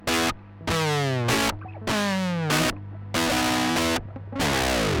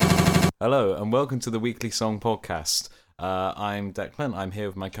Hello, and welcome to the Weekly Song Podcast. I'm Declan. I'm here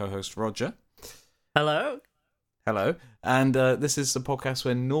with my co-host Roger. Hello. Hello. And this is the podcast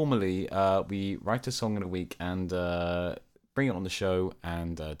where normally we write a song in a week and bring it on the show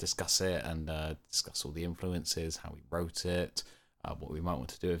and discuss it and discuss all the influences, how we wrote it, what we might want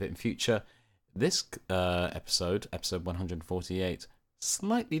to do with it in future. This episode 148,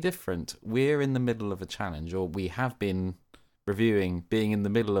 slightly different. We're in the middle of a challenge, or we have been reviewing being in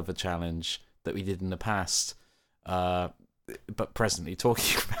the middle of a challenge that we did in the past, but presently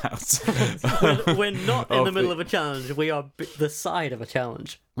talking about. We're not in the middle of a challenge. We are the side of a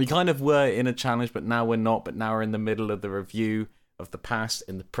challenge. We kind of were in a challenge, but now we're not. But now we're in the middle of the review of the past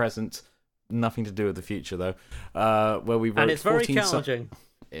in the present. Nothing to do with the future, though. Where we wrote, and it's very challenging.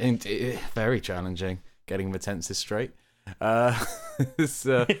 Very challenging. Getting the tenses straight.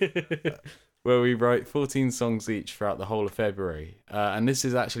 Where we write 14 songs each throughout the whole of February. And this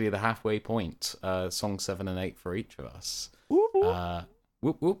is actually the halfway point, song 7 and 8 for each of us. Whoop, whoop.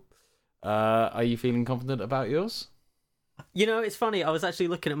 Whoop, whoop. Are you feeling confident about yours? You know, it's funny. I was actually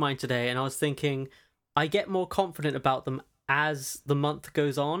looking at mine today and I was thinking I get more confident about them as the month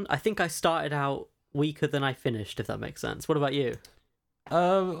goes on. I think I started out weaker than I finished, if that makes sense. What about you?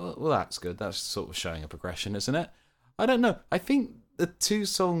 Well, that's good. That's sort of showing a progression, isn't it? I don't know. I think the two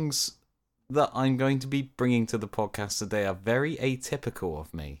songs that I'm going to be bringing to the podcast today are very atypical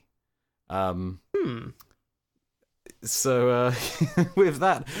of me. So with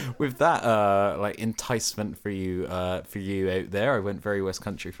that like enticement for you out there, I went very West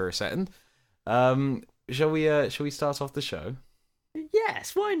Country for a second. Shall we start off the show?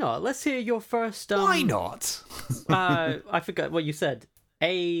 Yes, why not? Let's hear your first. Why not? I forgot what you said.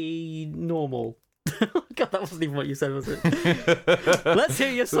 A normal. God, that wasn't even what you said, was it? Let's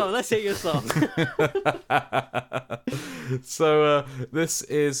hear your song. So this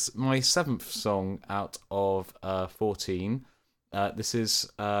is my 7th song out of 14. This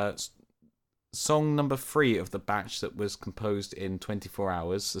is song number 3 of the batch that was composed in 24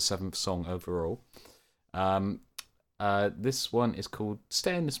 hours, the 7th song overall. This one is called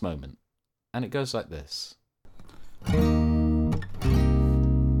Stay in This Moment, and it goes like this.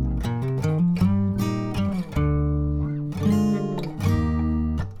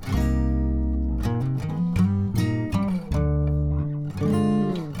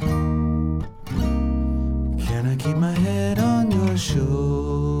 Keep my head on your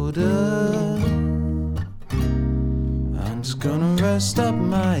shoulder. I'm just gonna rest up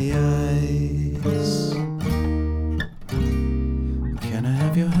my eyes. Can I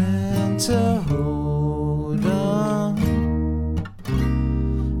have your hand to hold on?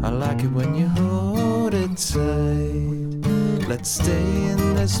 I like it when you hold it tight. Let's stay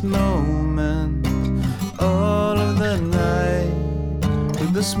in this moment all of the night,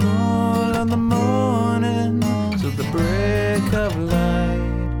 with the small of the morning to the break of light.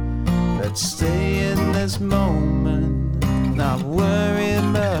 Let's stay in this moment, not worry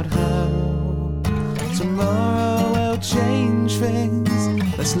about how tomorrow will change things.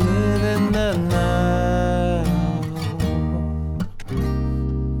 Let's live in the now.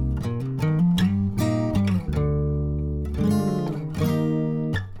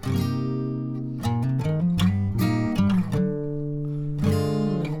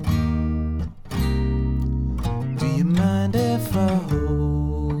 If I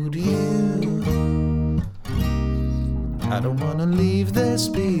hold you, I don't wanna leave this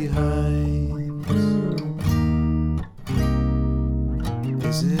behind.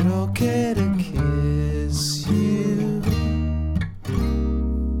 Is it okay to kiss you?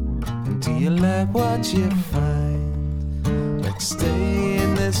 And do you like what you find? Let's stay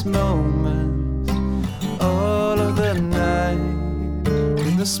in this moment all of the night,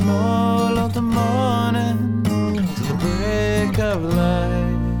 in the small of the morning, break of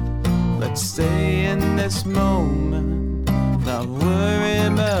light. Let's stay in this moment, not worry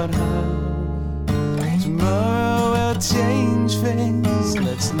about how tomorrow will change things.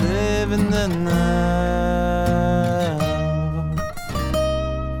 Let's live in the now.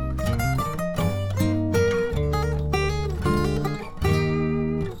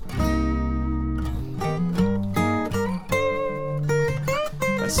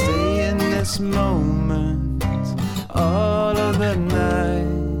 Let's stay in this moment all of the night,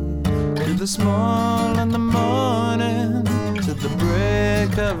 to the small in the morning, to the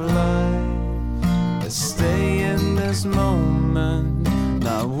break of light. Let's stay in this moment,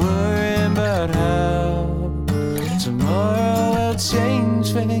 not worry about how tomorrow will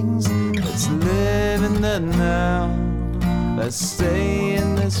change things. Let's live in the now. Let's stay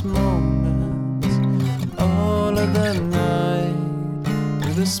in this moment all of the night, to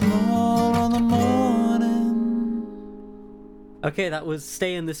the small Okay, that was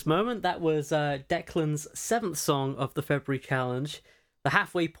Stay in This Moment. That was Declan's 7th song of the February challenge, The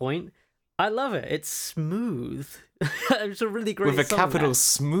Halfway Point. I love it. It's smooth. It's a really great song. With a capital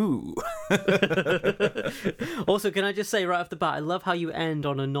smooth. Also, can I just say right off the bat, I love how you end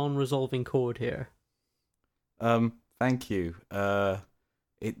on a non-resolving chord here. Thank you.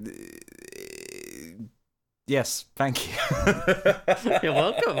 Yes, thank you. You're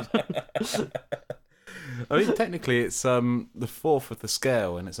welcome. I mean, technically, it's the 4th of the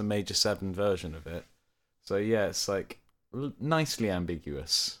scale, and it's a major 7 version of it. So yeah, it's like nicely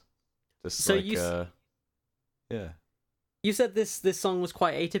ambiguous. Just so like, yeah. You said this song was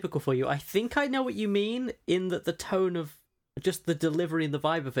quite atypical for you. I think I know what you mean, in that the tone of just the delivery and the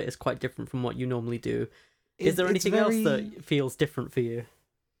vibe of it is quite different from what you normally do. Is there anything else that feels different for you?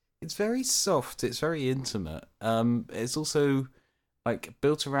 It's very soft. It's very intimate. It's also like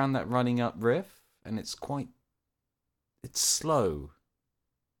built around that running up riff, and it's slow.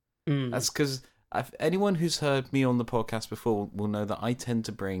 That's because anyone who's heard me on the podcast before will know that I tend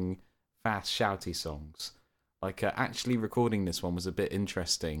to bring fast, shouty songs. Like actually recording this one was a bit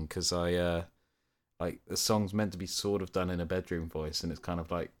interesting because I like the song's meant to be sort of done in a bedroom voice, and it's kind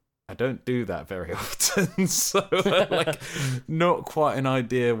of like I don't do that very often, so like not quite an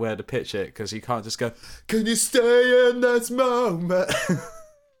idea where to pitch it because you can't just go, "Can you stay in this moment?"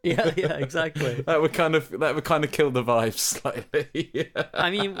 Yeah, exactly. That would kind of kill the vibe slightly.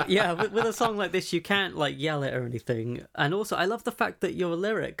 I mean, yeah, with a song like this, you can't like yell it or anything. And also, I love the fact that your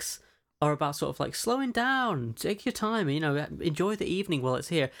lyrics are about sort of like slowing down, take your time, enjoy the evening while it's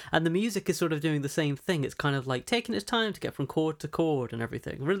here. And the music is sort of doing the same thing. It's kind of like taking its time to get from chord to chord and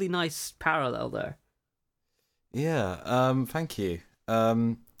everything. Really nice parallel there. Yeah, thank you.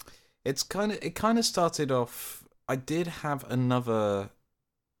 It kind of started off. I did have another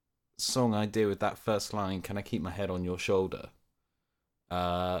song idea with that first line. Can I keep my head on your shoulder?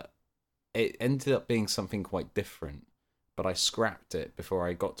 It ended up being something quite different. But I scrapped it before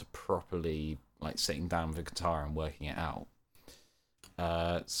I got to properly like sitting down with a guitar and working it out.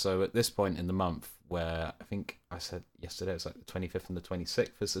 So at this point in the month, where I think I said yesterday, it's like the 25th and the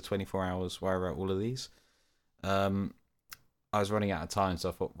 26th is the 24 hours where I wrote all of these. I was running out of time, so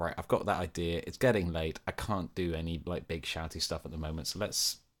I thought, right, I've got that idea. It's getting late. I can't do any like big shouty stuff at the moment, so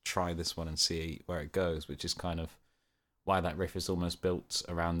let's try this one and see where it goes. Which is kind of why that riff is almost built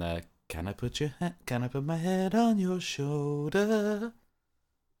around there. Can I put my head on your shoulder?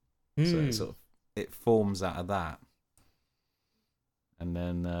 So it forms out of that. And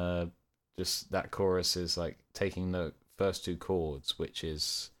then just that chorus is like taking the first 2 chords, which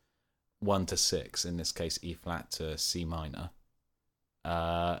is 1 to 6, in this case E flat to C minor.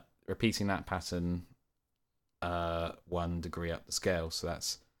 Repeating that pattern 1 degree up the scale, so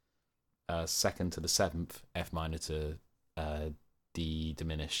that's 2nd to the 7th, F minor to D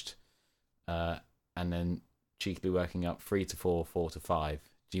diminished. And then cheekily working up 3 to 4, 4 to 5,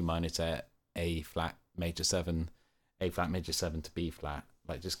 G minor to A flat major 7, A flat major 7 to B flat,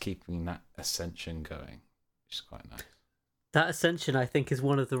 like just keeping that ascension going, which is quite nice. That ascension, I think, is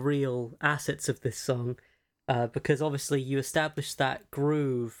one of the real assets of this song, because obviously you establish that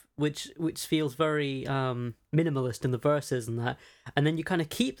groove, which feels very minimalist in the verses and that, and then you kind of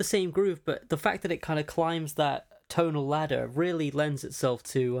keep the same groove, but the fact that it kind of climbs that tonal ladder really lends itself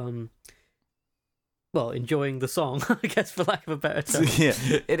to enjoying the song, I guess, for lack of a better term. Yeah,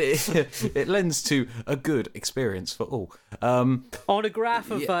 it lends to a good experience for all. On a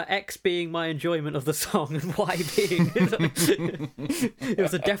graph of X being my enjoyment of the song and Y being it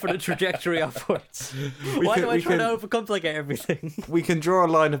was a definite trajectory upwards. Why do I try to overcomplicate everything? We can draw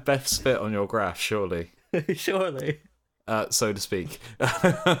a line of Beth's spit on your graph, surely. Surely. So to speak.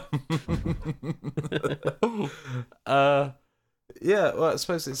 Yeah, well, I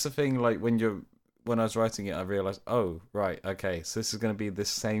suppose it's the thing, like when I was writing it, I realised, oh, right, okay, so this is going to be the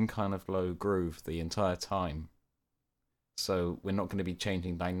same kind of low groove the entire time. So we're not going to be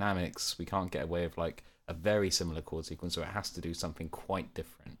changing dynamics. We can't get away with like a very similar chord sequence, so it has to do something quite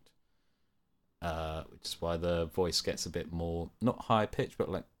different. Which is why the voice gets a bit more, not high pitch, but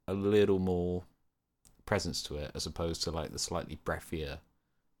like a little more presence to it, as opposed to like the slightly breathier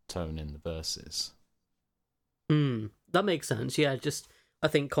tone in the verses. That makes sense. Yeah, just I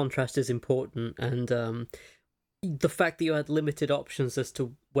think contrast is important, and the fact that you had limited options as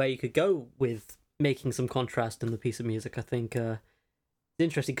to where you could go with making some contrast in the piece of music, I think is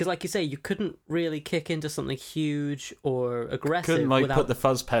interesting, because like you say, you couldn't really kick into something huge or aggressive. Couldn't like put the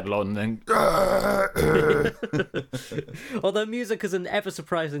fuzz pedal on and then although music is an ever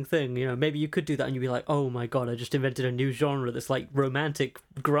surprising thing, maybe you could do that and you'd be like, oh my god, I just invented a new genre that's like romantic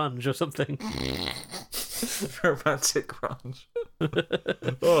grunge or something. Romantic grunge.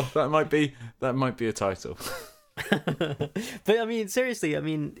 Oh, that might be a title. But I mean, seriously, I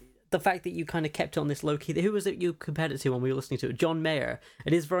mean, the fact that you kind of kept it on this low key. Who was it you compared it to when we were listening to it? John Mayer.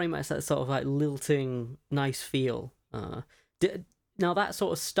 It is very much that sort of like lilting, nice feel. Now that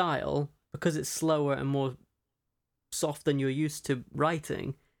sort of style, because it's slower and more soft than you're used to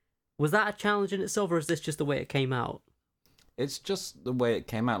writing, was that a challenge in itself, or is this just the way it came out? It's just the way it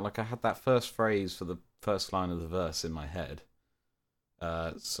came out. Like, I had that first phrase for the first line of the verse in my head.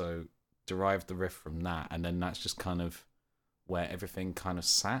 So derived the riff from that, and then that's just kind of where everything kind of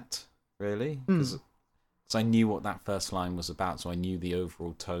sat, really. Because I knew what that first line was about, so I knew the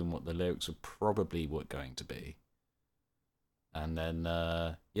overall tone, what the lyrics were probably going to be. And then,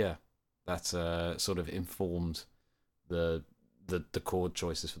 that sort of informed the chord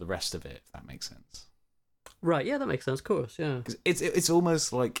choices for the rest of it, if that makes sense. Right, yeah, that makes sense, of course, yeah. Cause it's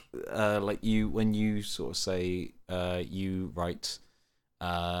almost like you, when you sort of say you write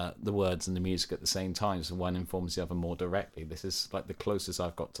the words and the music at the same time, so one informs the other more directly. This is like the closest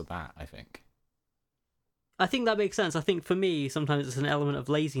I've got to that, I think. I think that makes sense. I think for me, sometimes it's an element of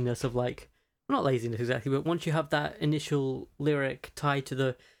laziness, of like, well, not laziness exactly, but once you have that initial lyric tied to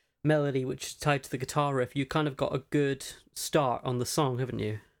the melody, which is tied to the guitar riff, you kind of got a good start on the song, haven't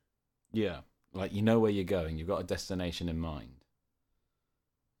you? Yeah. Like, you know where you're going. You've got a destination in mind.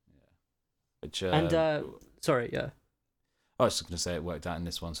 Yeah. Which, sorry, yeah. I was just going to say it worked out in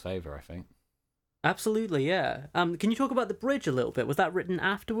this one's favour, I think. Absolutely, yeah. Can you talk about the bridge a little bit? Was that written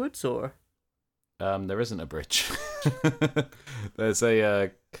afterwards, or? There isn't a bridge. There's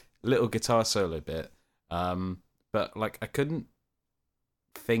a little guitar solo bit. But, like, I couldn't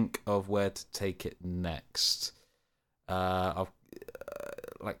think of where to take it next. The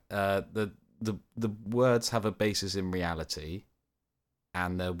words have a basis in reality,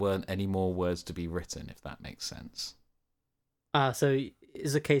 and there weren't any more words to be written, if that makes sense. So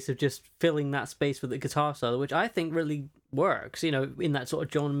it's a case of just filling that space with the guitar solo, which I think really works, you know, in that sort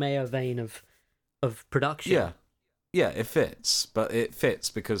of John Mayer vein of production. Yeah, it fits, but it fits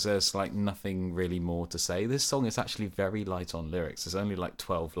because there's like nothing really more to say. This song is actually very light on lyrics. There's only like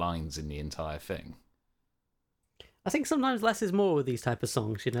 12 lines in the entire thing. I think sometimes less is more with these type of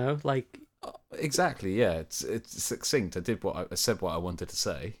songs, you know, like. Exactly, yeah. It's succinct. I said what I wanted to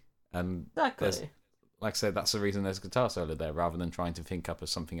say, and exactly. Like I said, that's the reason there's a guitar solo there, rather than trying to think up of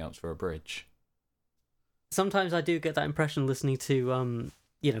something else for a bridge. Sometimes I do get that impression listening to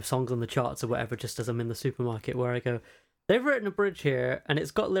songs on the charts or whatever, just as I'm in the supermarket, where I go, they've written a bridge here, and it's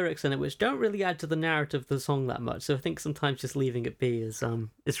got lyrics in it which don't really add to the narrative of the song that much. So I think sometimes just leaving it be is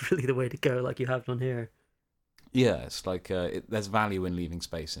really the way to go, like you have done here. Yeah, it's like there's value in leaving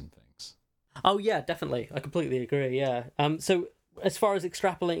space in things. Oh yeah, definitely. I completely agree. Yeah. So as far as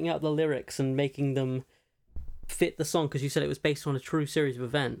extrapolating out the lyrics and making them fit the song, because you said it was based on a true series of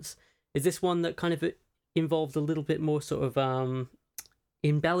events, is this one that kind of involved a little bit more sort of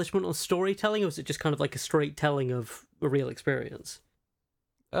embellishment or storytelling, or is it just kind of like a straight telling of a real experience?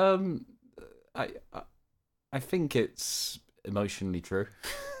 I think it's emotionally true.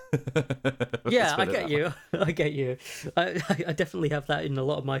 Yeah, I get you. I get you. I definitely have that in a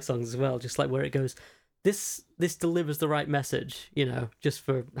lot of my songs as well, just like where it goes, this delivers the right message, you know, just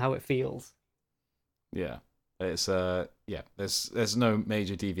for how it feels. Yeah. It's there's no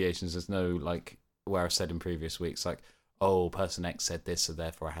major deviations. There's no like where I've said in previous weeks like, oh, person X said this, so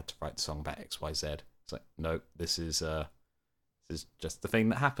therefore I had to write the song about XYZ. It's like, no, this is just the thing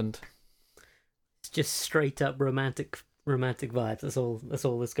that happened. It's just straight up romantic vibes. That's all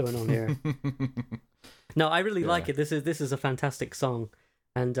that's going on here. No, I really like it. This is a fantastic song,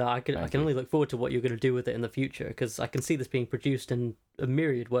 and I can only look forward to what you're going to do with it in the future, because I can see this being produced in a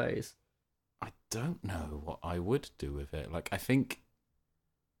myriad ways. I don't know what I would do with it. Like, I think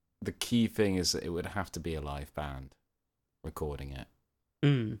the key thing is that it would have to be a live band recording it,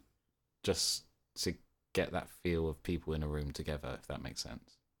 just to get that feel of people in a room together, if that makes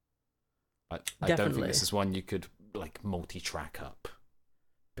sense. I don't think this is one you could like multi-track up,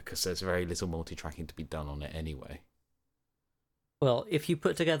 because there's very little multi-tracking to be done on it anyway. Well, if you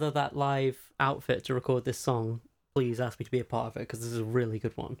put together that live outfit to record this song, please ask me to be a part of it, because this is a really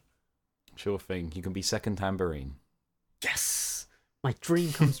good one. Sure thing. You can be second tambourine. Yes! My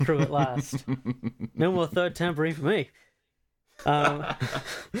dream comes true at last. No more third tambourine for me.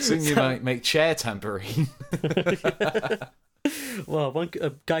 Soon you might make chair tambourine. Well,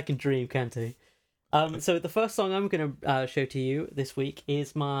 a guy can dream, can't he? So the first song I'm going to show to you this week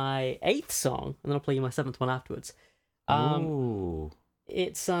is my 8th song, and then I'll play you my 7th one afterwards. Ooh.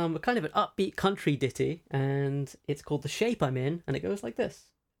 It's kind of an upbeat country ditty, and it's called The Shape I'm In, and it goes like this.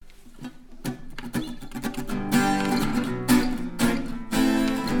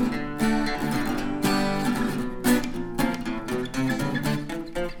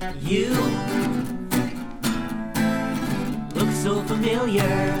 You look so familiar.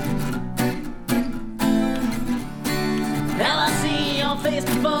 Have I seen your face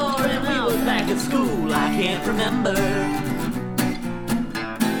before? And we were back at school, I can't remember.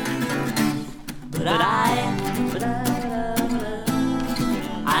 But I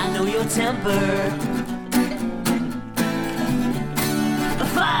know your temper.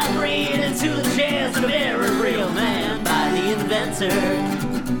 Vibrated to the chest of every real man by the inventor.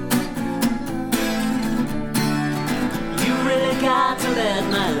 You really got to let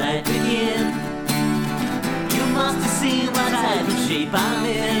my light begin. You must have seen what type of shape I'm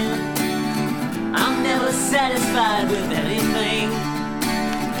in. I'm never satisfied with anything.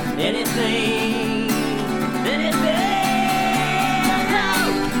 Anything. No.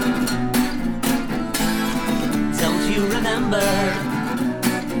 Don't you remember?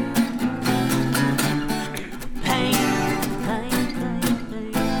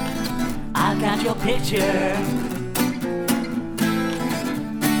 I've got your picture.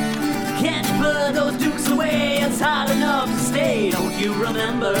 Can't you put those dukes away? It's hard enough to stay, don't you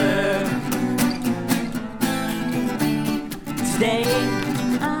remember? Stay.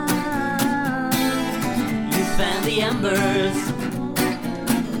 You fan the embers.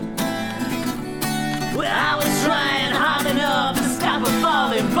 Well, I was trying hard enough to stop a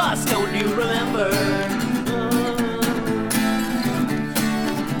falling bus, don't you remember?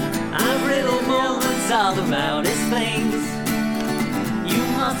 I've written moments all about his things. You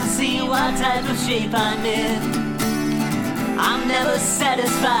must have seen what type of shape I'm in. I'm never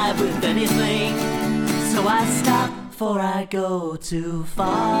satisfied with anything, so I stop before I go too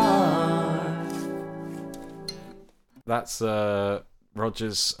far. That's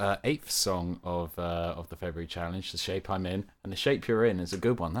Roger's 8th song of the February challenge, The Shape I'm In. And The Shape You're In is a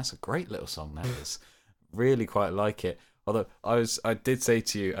good one. That's a great little song, that is. Really quite like it. Although I did say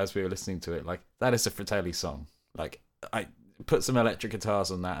to you as we were listening to it, like, that is a Fratelli song. Like, I put some electric guitars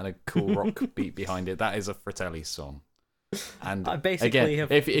on that and a cool rock beat behind it. That is a Fratelli song. And I basically again,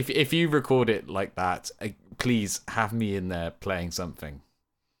 if you record it like that, please have me in there playing something.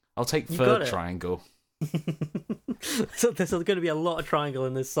 I'll take third triangle. So there's going to be a lot of triangle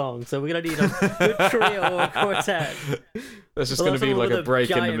in this song, so we're going to need a good trio or quartet. There's just going to be like a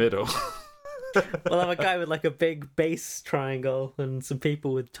break in the middle. We'll have a guy with like a big bass triangle and some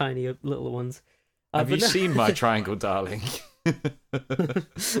people with tiny little ones. Have you seen my triangle, darling?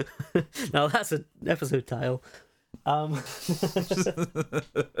 Now that's an episode title. But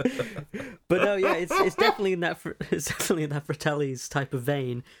no, yeah, it's definitely in that Fratelli's type of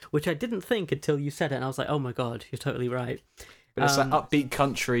vein, which I didn't think until you said it, and I was like, oh my god, you're totally right. But it's like upbeat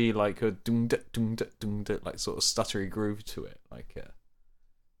country, like a doom like sort of stuttery groove to it, like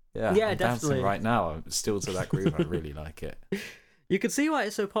yeah, I'm definitely dancing right now. I'm still to that groove. I really like it. You can see why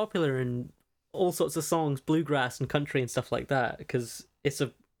it's so popular in all sorts of songs, bluegrass and country and stuff like that, because it's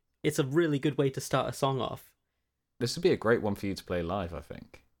a really good way to start a song off. This would be a great one for you to play live, I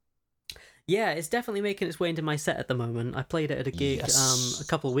think. Yeah, it's definitely making its way into my set at the moment. I played it at a gig a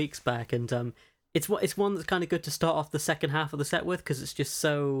couple of weeks back, and it's one that's kind of good to start off the second half of the set with, because it's just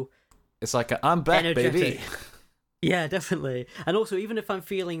so... It's like I'm back, energetic. Baby. Yeah, definitely. And also, even if I'm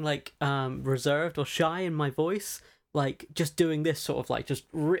feeling like reserved or shy in my voice, like just doing this sort of like just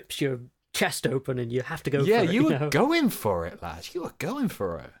rips your chest open and you have to go for it. Yeah, you were going for it, lad. You were going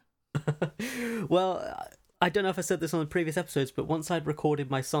for it. Well... I don't know if I said this on the previous episodes, but once I'd recorded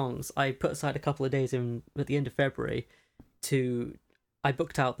my songs, I put aside a couple of days at the end of February I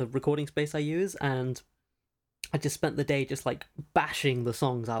booked out the recording space I use, and I just spent the day just like bashing the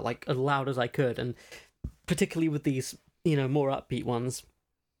songs out like as loud as I could, and particularly with these, more upbeat ones,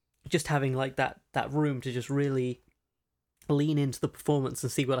 just having like that room to just really lean into the performance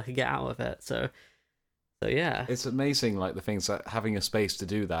and see what I could get out of it. So yeah, it's amazing, like the things that having a space to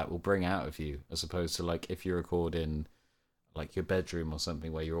do that will bring out of you, as opposed to like if you record in like your bedroom or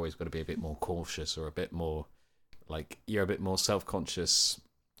something where you're always got to be a bit more cautious, or a bit more like you're a bit more self-conscious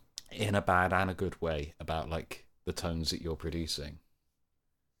in a bad and a good way about like the tones that you're producing.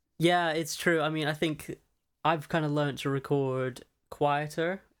 Yeah, it's true. I mean, I think I've kind of learned to record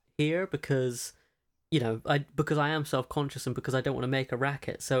quieter here because because I am self-conscious and because I don't want to make a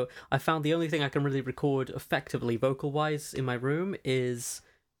racket. So I found the only thing I can really record effectively vocal-wise in my room is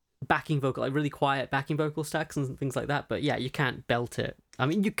backing vocal, like really quiet backing vocal stacks and things like that. But yeah, you can't belt it. I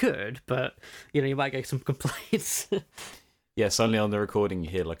mean, you could, but you might get some complaints. Yeah, suddenly on the recording you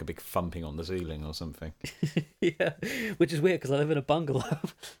hear like a big thumping on the ceiling or something. Yeah, which is weird because I live in a bungalow.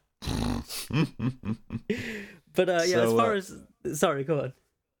 But yeah, so, as far as... Sorry, go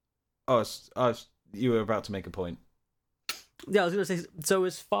on. You were about to make a point. Yeah, I was gonna say. So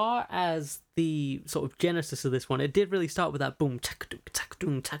as far as the sort of genesis of this one, it did really start with that boom,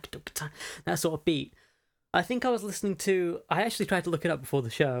 that sort of beat. I think I was listening to. I actually tried to look it up before the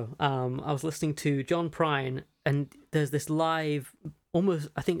show. I was listening to John Prine, and there's this live, almost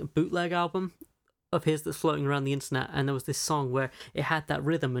I think bootleg album of his that's floating around the internet, and there was this song where it had that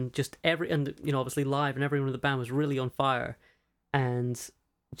rhythm and just obviously live, and everyone in the band was really on fire, and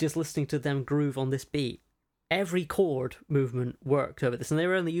just listening to them groove on this beat, every chord movement worked over this, and they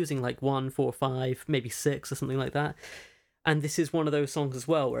were only using like 1, 4, 5, maybe 6 or something like that. And this is one of those songs as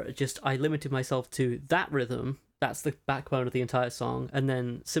well where I limited myself to that rhythm. That's the backbone of the entire song, and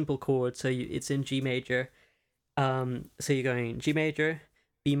then simple chords. So it's in G major. So you're going G major,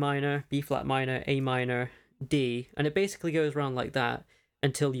 B minor, B flat minor, A minor, D, and it basically goes around like that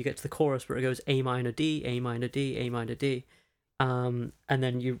until you get to the chorus where it goes A minor D, A minor D, A minor D, and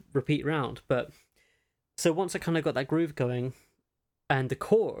then you repeat around. But so once I kind of got that groove going, and the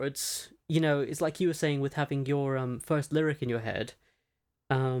chords, it's like you were saying with having your first lyric in your head.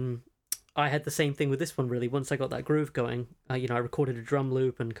 I had the same thing with this one, really. Once I got that groove going, I recorded a drum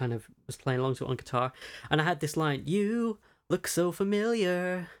loop and kind of was playing along to it on guitar, and I had this line, "You look so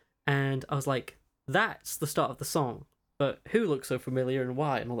familiar," and I was like, that's the start of the song, but who looks so familiar and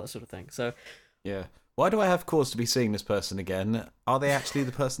why and all that sort of thing. So yeah, why do I have cause to be seeing this person again? Are they actually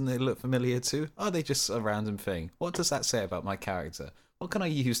the person they look familiar to? Are they just a random thing? What does that say about my character? What can I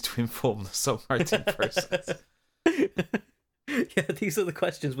use to inform the songwriting process? Yeah, these are the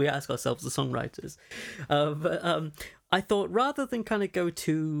questions we ask ourselves as songwriters. But I thought rather than kind of go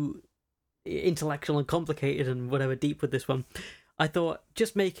too intellectual and complicated and whatever deep with this one, I thought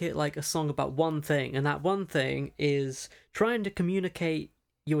just make it like a song about one thing, and that one thing is trying to communicate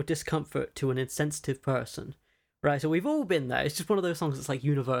your discomfort to an insensitive person. Right, so we've all been there. It's just one of those songs that's like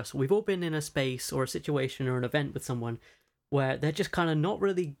universal. We've all been in a space or a situation or an event with someone where they're just kind of not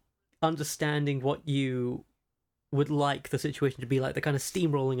really understanding what you would like the situation to be like. They're kind of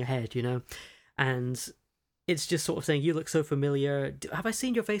steamrolling ahead, and it's just sort of saying, "You look so familiar. Have I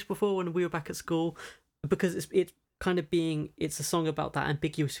seen your face before when we were back at school?" Because it's kind of it's a song about that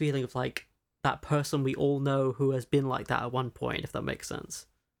ambiguous feeling of like that person we all know who has been like that at one point, if that makes sense.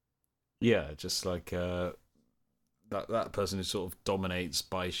 Yeah, just like that person who sort of dominates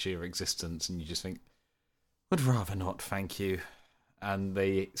by sheer existence, and you just think, would rather not, thank you. And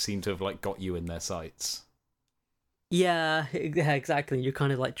they seem to have like got you in their sights. Yeah, exactly. You're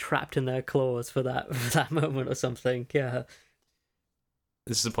kind of like trapped in their claws for that moment or something. Yeah.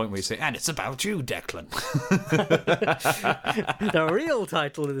 This is the point where you say, and it's about you, Declan. The real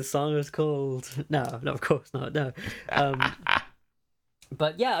title of the song is called... No, of course not, no.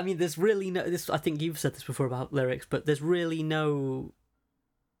 But yeah, I mean, there's really no... I think you've said this before about lyrics, but there's really nothing,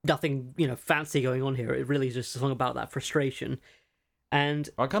 fancy going on here. It really is just a song about that frustration. And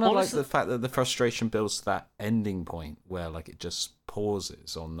I kind of like the fact that the frustration builds to that ending point where like it just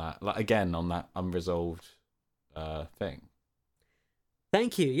pauses on that, like again on that unresolved thing.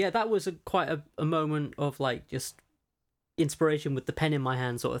 Thank you. Yeah, that was quite a moment of like just inspiration with the pen in my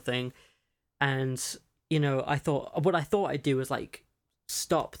hand sort of thing. And what I thought I'd do was like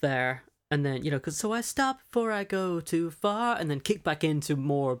stop there and then so I stop before I go too far, and then kick back into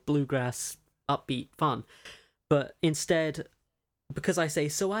more bluegrass upbeat fun. But instead, because I say,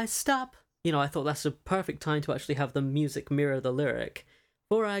 so I stop, I thought that's a perfect time to actually have the music mirror the lyric.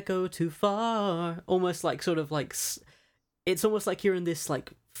 Before I go too far. Almost like sort of like, it's almost like you're in this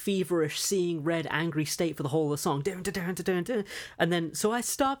like feverish, seeing red, angry state for the whole of the song. And then, so I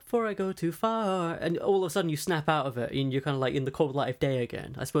stop before I go too far. And all of a sudden you snap out of it and you're kind of like in the cold light of day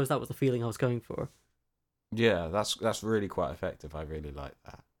again. I suppose that was the feeling I was going for. Yeah, that's really quite effective. I really like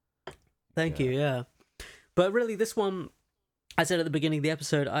that. Thank you, yeah. But really, this one, I said at the beginning of the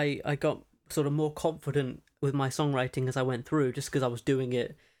episode, I got sort of more confident with my songwriting as I went through, just because I was doing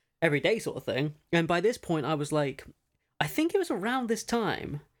it every day sort of thing. And by this point, I was like, I think it was around this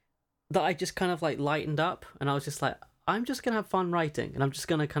time that I just kind of like lightened up, and I was just like, I'm just going to have fun writing, and I'm just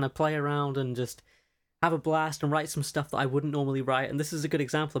going to kind of play around and just have a blast and write some stuff that I wouldn't normally write. And this is a good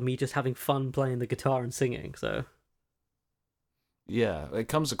example of me just having fun playing the guitar and singing, so... Yeah, it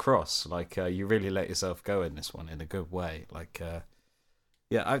comes across like you really let yourself go in this one in a good way. Like,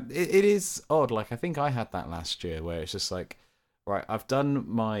 it is odd. Like, I think I had that last year where it's just like, right, I've done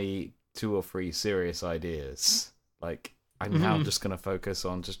my 2 or 3 serious ideas. Like, I'm now just going to focus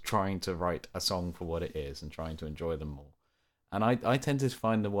on just trying to write a song for what it is and trying to enjoy them more. And I tend to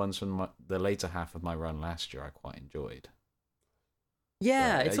find the ones from the later half of my run last year I quite enjoyed.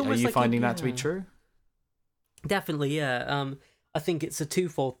 Yeah, it's almost like... Are you finding that to be true? Definitely, yeah. I think it's a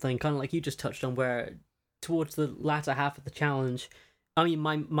twofold thing, kind of like you just touched on, where towards the latter half of the challenge, I mean,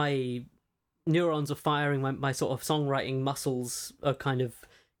 my neurons are firing, my sort of songwriting muscles are kind of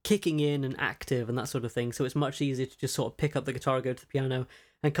kicking in and active and that sort of thing. So it's much easier to just sort of pick up the guitar, go to the piano,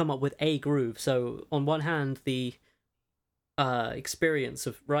 and come up with a groove. So on one hand, the experience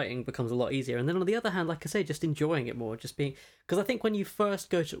of writing becomes a lot easier, and then on the other hand, like I say, just enjoying it more, just being, because I think when I first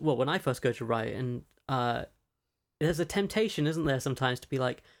go to write, and there's a temptation, isn't there, sometimes to be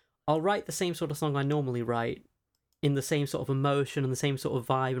like, I'll write the same sort of song I normally write in the same sort of emotion and the same sort of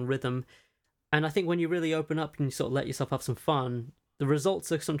vibe and rhythm. And I think when you really open up and you sort of let yourself have some fun, the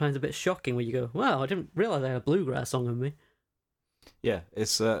results are sometimes a bit shocking, where you go, wow, I didn't realize I had a bluegrass song in me. Yeah,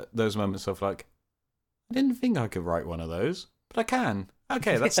 it's those moments of like, I didn't think I could write one of those, but I can.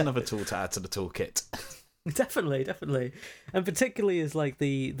 Okay, that's another tool to add to the toolkit. Definitely. And particularly as like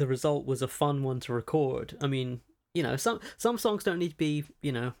the result was a fun one to record. I mean, you know, some songs don't need to be,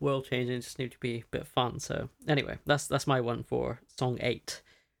 you know, world changing, just need to be a bit fun. So anyway, that's my one for song 8.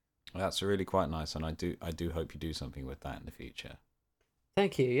 That's really quite nice, and I do hope you do something with that in the future.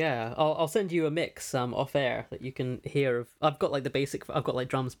 Thank you. Yeah, I'll send you a mix off air that you can hear of. I've got like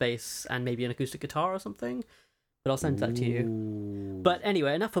drums, bass, and maybe an acoustic guitar or something, but I'll send that to you. But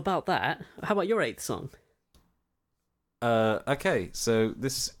anyway, enough about that. How about your 8th song? Okay, so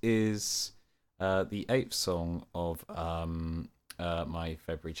this is the 8th song of my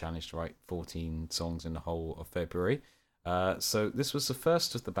February challenge to write 14 songs in the whole of February. So this was the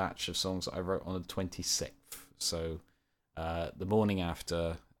first of the batch of songs that I wrote on the 26th. So the morning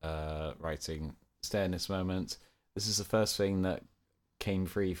after writing Stay in This Moment, this is the first thing that came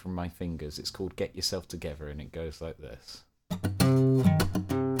free from my fingers. It's called Get Yourself Together, and it goes like this.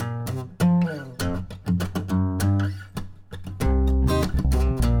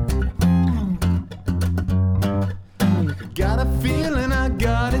 Got a feeling I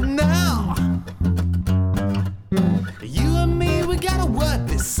got it now. You and me, we gotta work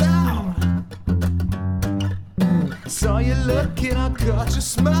this out. Saw you looking, I caught your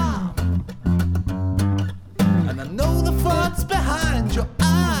smile, and I know the thoughts behind your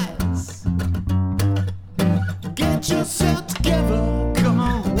eyes. Get yourself together, come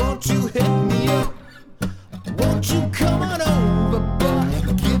on, won't you hit me up? Won't you come on over,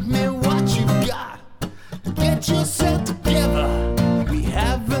 boy, give me what you got. Get yourself together, we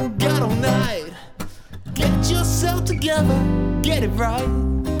haven't got all night. Get yourself together, get it right.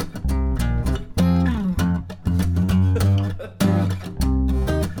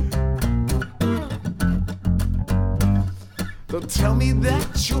 Don't tell me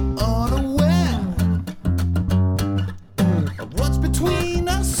that you're unaware of what's between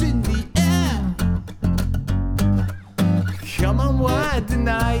us in the air. Come on, why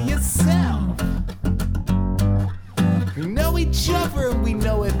deny yourself? We know each other and we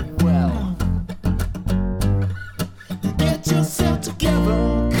know it well. Get yourself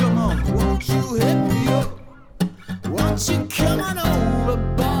together, come on, won't you hit me up? Won't you come on over,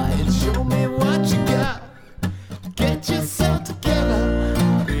 boy, and show me what you got? Get yourself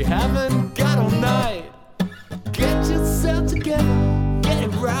together, we haven't got all night. Get yourself together, get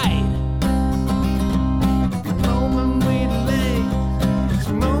it right. The moment we delay, it's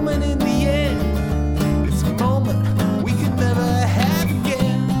a moment in the end. It's a moment we could never have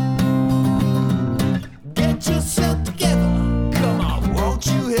again. Get yourself together, come on, won't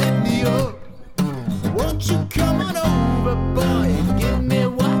you hit me up? Won't you come on over, boy, and give me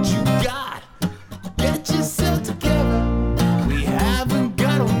what you got? Get yourself together, we haven't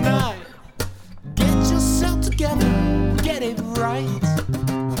got all night. Get yourself together, get it right.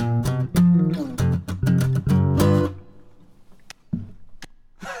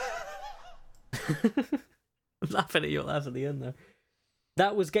 I'm laughing at your laugh at the end there.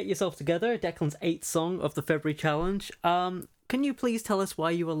 That was Get Yourself Together, Declan's 8th song of the February challenge. Can you please tell us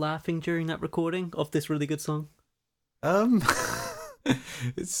why you were laughing during that recording of this really good song?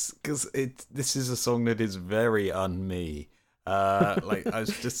 It's because this is a song that is very un-me. Like, I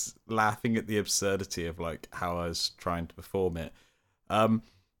was just laughing at the absurdity of like how I was trying to perform it.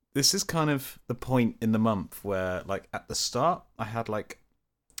 This is kind of the point in the month where, like, at the start, I had like,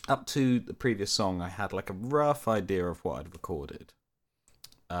 up to the previous song, I had like a rough idea of what I'd recorded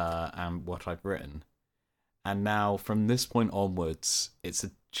and what I'd written. And now, from this point onwards, it's a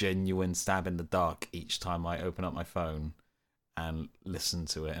genuine stab in the dark each time I open up my phone and listen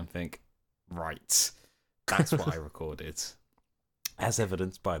to it and think, right, that's what I recorded, as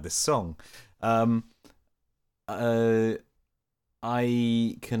evidenced by this song.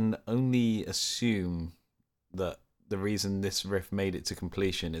 I can only assume that the reason this riff made it to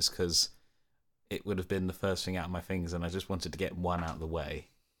completion is because it would have been the first thing out of my fingers, and I just wanted to get one out of the way.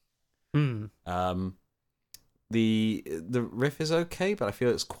 the riff is okay, but I feel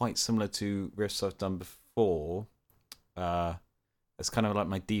it's quite similar to riffs I've done before. It's kind of like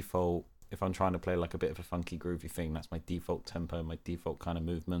my default. If I'm trying to play like a bit of a funky groovy thing, that's my default tempo, my default kind of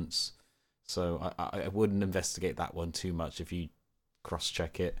movements. So I wouldn't investigate that one too much if you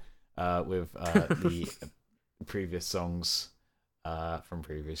cross-check it with the previous songs from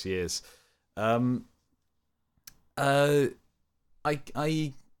previous years. I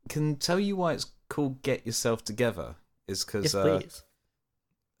can tell you why it's called Get Yourself Together. Is because Yes,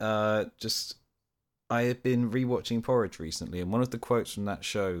 just I have been rewatching Porridge recently, and one of the quotes from that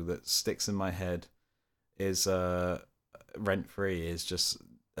show that sticks in my head is rent free. Is just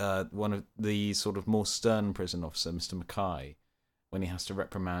one of the sort of more stern prison officer, Mr. Mackay, when he has to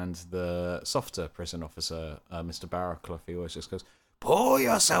reprimand the softer prison officer, Mr. Barraclough. He always just goes, "Pull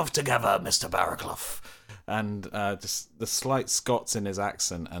yourself together, Mr. Barraclough," and just the slight Scots in his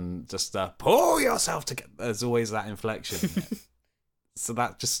accent, and just pull yourself together. There's always that inflection in it. So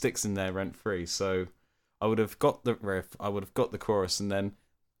that just sticks in there rent free. So I would have got the riff, I would have got the chorus, and then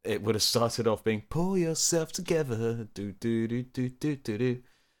it would have started off being "pull yourself together," do do do do do do do,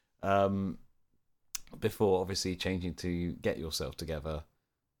 before obviously changing to "get yourself together"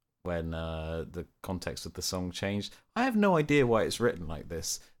 when the context of the song changed. I have no idea why it's written like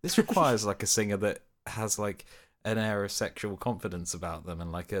this. This requires like a singer that has like an air of sexual confidence about them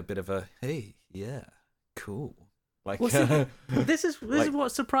and like a bit of a hey, yeah, cool. Like Well, see, this is like-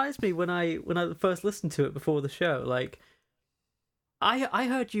 what surprised me when I first listened to it before the show. Like, I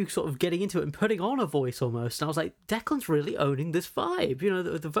heard you sort of getting into it and putting on a voice almost, and I was like, Declan's really owning this vibe, you know,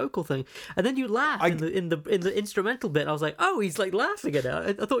 the vocal thing. And then you laugh in the instrumental bit. And I was like, oh, he's like laughing at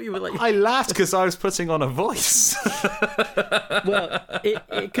it. I thought you were like, I laughed because I was putting on a voice. well,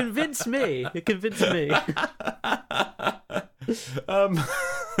 it convinced me. It convinced me.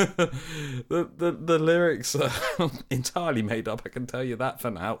 The lyrics are entirely made up. I can tell you that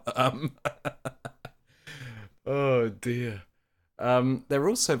for now. Oh dear. They're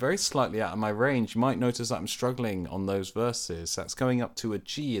also very slightly out of my range. You might notice that I'm struggling on those verses. That's going up to a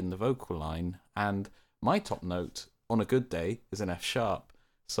G in the vocal line, and my top note on a good day is an F sharp.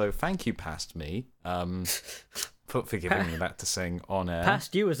 So thank you, past me, for giving me that to sing on air.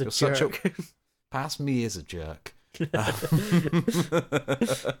 Past you as a You're jerk. Past me is a jerk.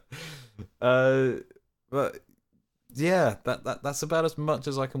 But yeah, that's about as much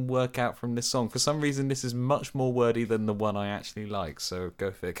as I can work out from this song. For some reason, this is much more wordy than the one I actually like, so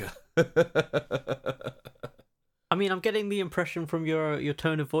go figure. I mean, I'm getting the impression from your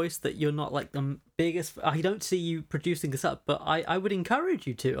tone of voice that you're not like the biggest. I don't see you producing this up, but I would encourage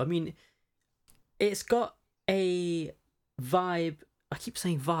you to. I mean, it's got a vibe. I keep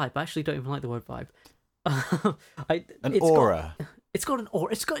saying vibe. I actually don't even like the word vibe. An aura. It's got an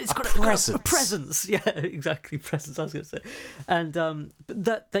aura. It's got presence. a presence. Yeah, exactly, presence. I was going to say, and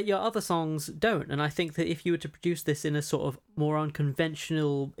that your other songs don't. And I think that if you were to produce this in a sort of more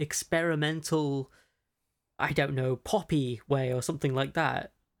unconventional, experimental, I don't know, poppy way or something like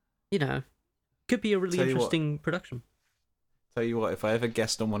that, you know, could be a really interesting production. Tell you what, if I ever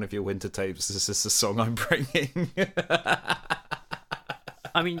guest on one of your winter tapes, this is the song I'm bringing.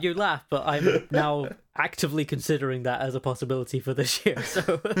 I mean, you laugh, but I'm now actively considering that as a possibility for this year.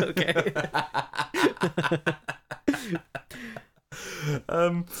 So okay.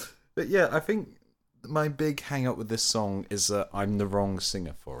 But yeah, I think my big hang up with this song is that I'm the wrong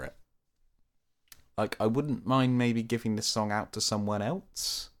singer for it. Like, I wouldn't mind maybe giving this song out to someone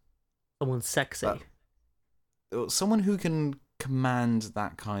else. Someone sexy. Someone who can command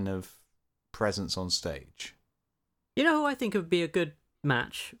that kind of presence on stage. You know who I think would be a good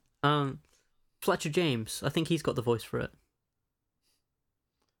match? Fletcher James. I think he's got the voice for it.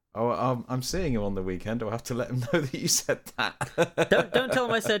 Oh, I'm seeing him on the weekend. I'll have to let him know that you said that. Don't tell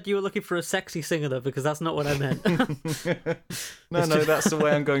him I said you were looking for a sexy singer, though, because that's not what I meant. No, that's the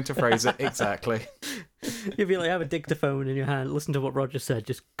way I'm going to phrase it. Exactly. You'll be like, have a dictaphone in your hand, listen to what Roger said,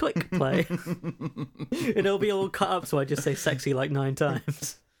 just click, play. And it'll be all cut up, so I just say sexy like 9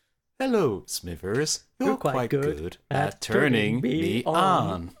 times. Hello, Smithers. You're quite good at turning me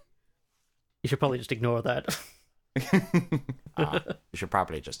on. You should probably just ignore that. You should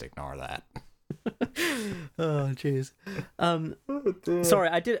probably just ignore that. Oh, jeez. Sorry,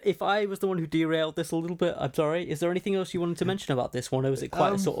 if I was the one who derailed this a little bit, I'm sorry. Is there anything else you wanted to mention about this one, or was it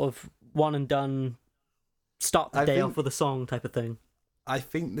quite a sort of one and done, start the day off with a song type of thing? I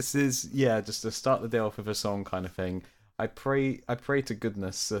think this is, just to start the day off with a song kind of thing. I pray to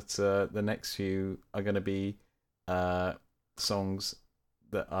goodness that the next few are going to be songs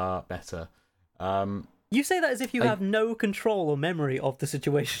that are better. You say that as if you have no control or memory of the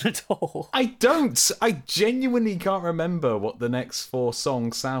situation at all. I don't. I genuinely can't remember what the next 4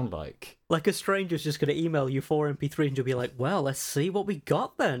 songs sound like. Like a stranger's just going to email you 4 MP3 and you'll be like, well, let's see what we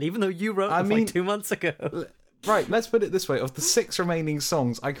got then, even though you wrote them like 2 months ago. Right, let's put it this way. Of the 6 remaining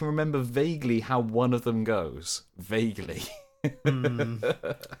songs, I can remember vaguely how one of them goes. Vaguely. To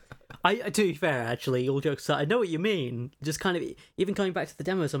be fair, actually, all jokes aside, I know what you mean. Just kind of, even coming back to the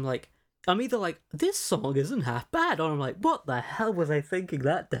demos, I'm either like, this song isn't half bad, or I'm like, what the hell was I thinking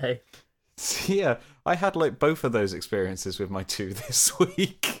that day? Yeah, I had like both of those experiences with my 2 this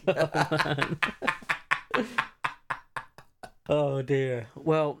week. Oh dear.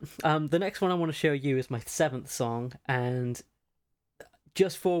 Well, the next one I want to show you is my 7th song, and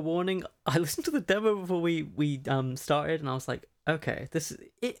just forewarning, I listened to the demo before we started, and I was like, okay, this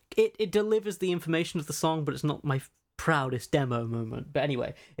it delivers the information of the song, but it's not my proudest demo moment. But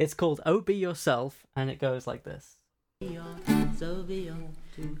anyway, it's called "Oh Be Yourself," and it goes like this.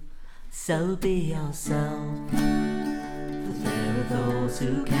 So be yourself. For there are those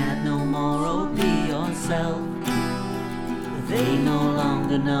who can't no more. Oh, be yourself. They no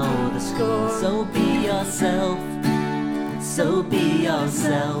longer know the score. So be yourself. So be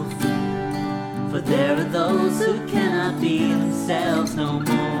yourself. For there are those who cannot be themselves no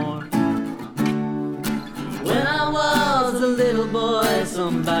more. When I was a little boy,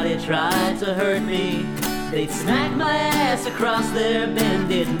 somebody tried to hurt me. They'd smack my ass across their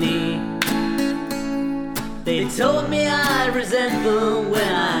bended knee. They told me I'd resent them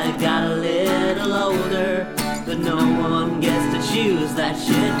when I got a little older, but no one gets to choose that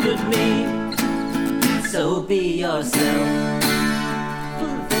shit but me. So be yourself. For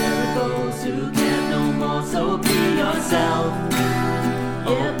there are those who can't no more. So be yourself.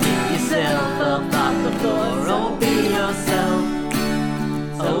 Oh, pick yourself up off the floor. Oh, be yourself.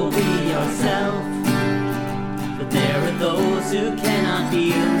 Oh, be yourself. But there are those who cannot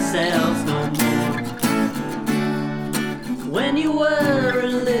be themselves no more. When you were a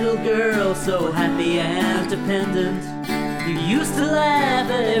little girl, so happy and dependent, you used to laugh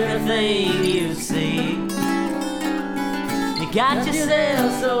at everything you see. You got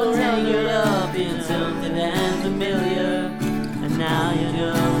yourself so tangled up in something unfamiliar, and now you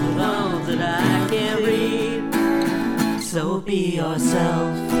know the bones that I can't read. So be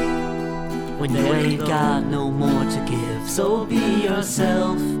yourself. When you ain't got no more to give, so be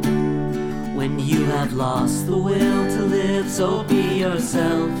yourself. When you have lost the will to live, so be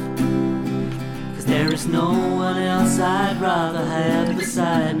yourself. 'Cause there is no one else I'd rather have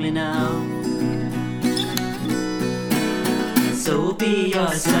beside me now. So be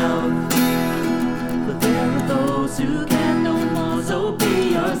yourself. But there are those who can no more, so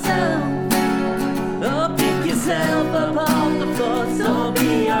be yourself. Oh, pick yourself up off the floor, so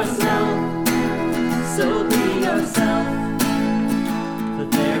be yourself. So be yourself. But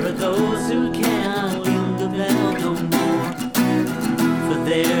there are those who cannot ring the bell no more. For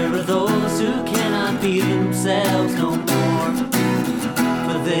there are those who cannot be themselves no more.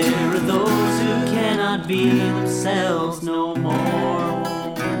 For there are those who cannot be themselves no more.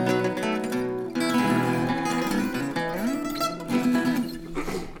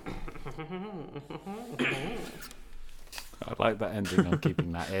 I like that ending. I'm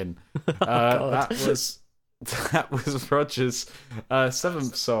keeping that in. That was Roger's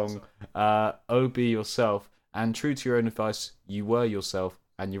 7th song, "Oh Be Yourself," and true to your own advice, you were yourself,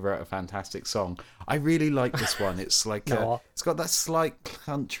 and you wrote a fantastic song. I really like this one. It's like it's got that slight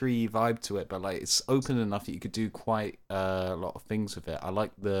country vibe to it, but like it's open enough that you could do quite a lot of things with it. I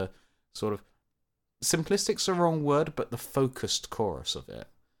like the sort of simplistic's the wrong word, but the focused chorus of it,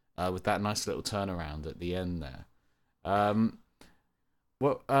 with that nice little turnaround at the end there.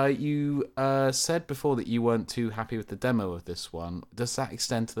 You said before that you weren't too happy with the demo of this one. Does that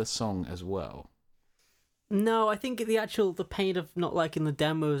extend to the song as well? No, I think the pain of not liking the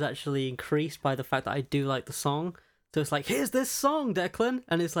demo is actually increased by the fact that I do like the song. So it's like, here's this song, Declan,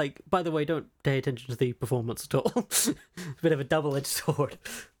 and it's like, by the way, don't pay attention to the performance at all. It's a bit of a double-edged sword.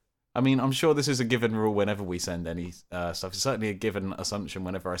 I mean, I'm sure this is a given rule whenever we send any stuff. It's certainly a given assumption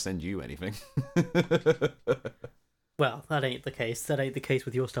whenever I send you anything. Well, that ain't the case. That ain't the case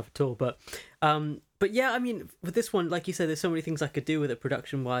with your stuff at all. But yeah, I mean, with this one, like you said, there's so many things I could do with it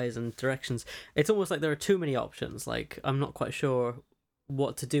production-wise and directions. It's almost like there are too many options. Like, I'm not quite sure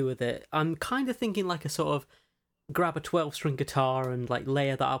what to do with it. I'm kind of thinking like a sort of grab a 12-string guitar and like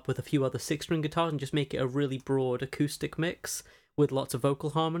layer that up with a few other 6-string guitars and just make it a really broad acoustic mix with lots of vocal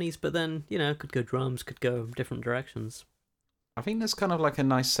harmonies. But then, you know, could go drums, could go different directions. I think there's kind of like a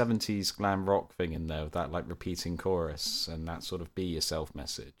nice 70s glam rock thing in there with that like repeating chorus and that sort of be yourself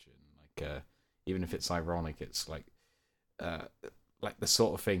message. And like even if it's ironic, it's like the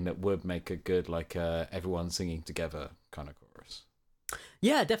sort of thing that would make a good everyone singing together kind of chorus.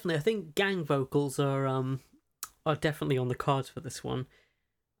 Yeah, definitely. I think gang vocals are definitely on the cards for this one.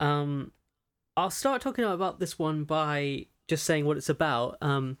 I'll start talking about this one by just saying what it's about.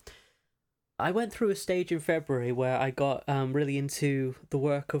 I went through a stage in February where I got really into the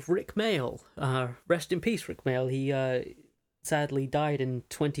work of Rick Mayall. Rest in peace, Rick Mayall. He sadly died in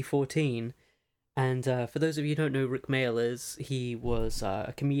 2014. And for those of you who don't know who Rick Mayall is, he was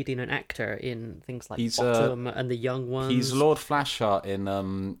a comedian and actor in things like Bottom and The Young Ones. He's Lord Flashheart in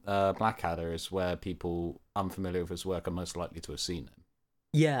Blackadder, is where people unfamiliar with his work are most likely to have seen him.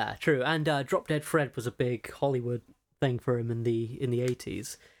 Yeah, true. And Drop Dead Fred was a big Hollywood thing for him in the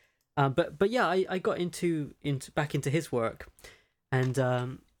 80s. But yeah, I got back into his work,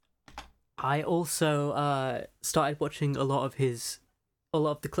 and I also started watching a lot of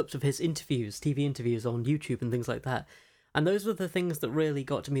the clips of his interviews, TV interviews on YouTube and things like that. And those were the things that really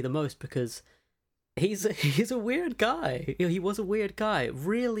got to me the most, because he's a weird guy. He was a weird guy,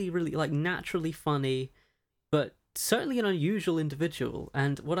 really, really like naturally funny, but certainly an unusual individual.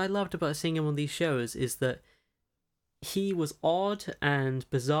 And what I loved about seeing him on these shows is that he was odd and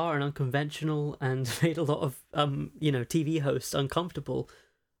bizarre and unconventional and made a lot of TV hosts uncomfortable,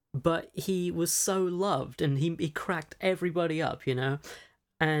 but he was so loved and he cracked everybody up,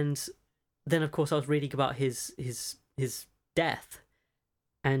 and then of course I was reading about his death,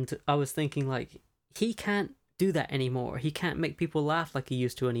 and I was thinking, like, he can't do that anymore. He can't make people laugh like he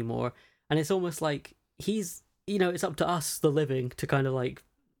used to anymore, and it's almost like he's it's up to us, the living, to kind of like,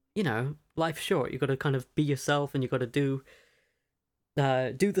 life's short. You've got to kind of be yourself, and you've got to do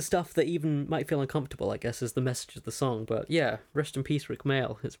the stuff that even might feel uncomfortable, I guess, is the message of the song. But yeah, rest in peace, Rick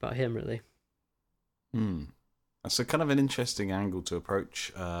Mayall. It's about him, really. That's a kind of an interesting angle to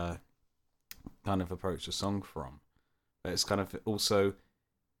approach the song from. But it's kind of also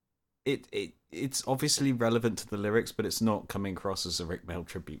it's obviously relevant to the lyrics, but it's not coming across as a Rick Mayall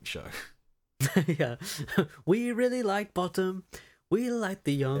tribute show. Yeah, we really like Bottom. We like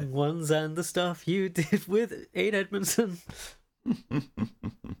the Young Ones and the stuff you did with Aid Edmondson.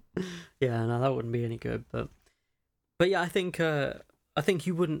 Yeah, no, that wouldn't be any good. But yeah, I think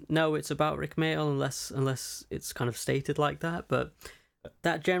you wouldn't know it's about Rick Mayall unless it's kind of stated like that. But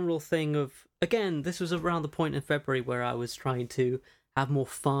that general thing of, again, this was around the point in February where I was trying to have more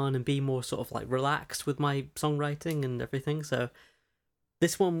fun and be more sort of like relaxed with my songwriting and everything. So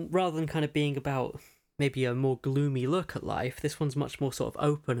this one, rather than kind of being about maybe a more gloomy look at life, this one's much more sort of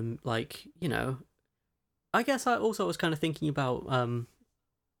open and like, I guess I also was kind of thinking about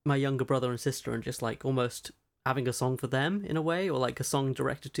my younger brother and sister, and just like almost having a song for them in a way, or like a song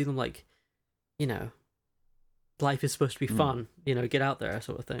directed to them, like, life is supposed to be fun, get out there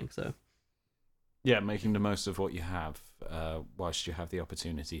sort of thing. So yeah, making the most of what you have whilst you have the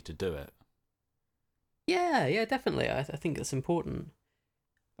opportunity to do it. Yeah, definitely. I think that's important.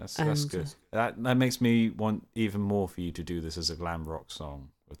 That's good. That makes me want even more for you to do this as a glam rock song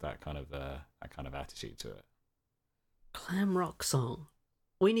with that kind of attitude to it. Glam rock song.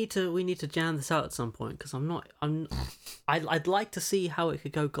 We need to jam this out at some point, because I'd like to see how it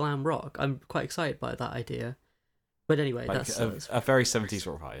could go glam rock. I'm quite excited by that idea. But anyway, like that's a very 70s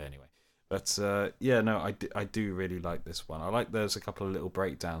rock high anyway. But I do really like this one. I like there's a couple of little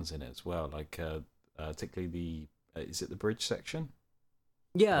breakdowns in it as well, like particularly is it the bridge section?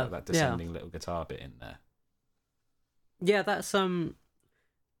 Yeah, that descending little guitar bit in there. Yeah, that's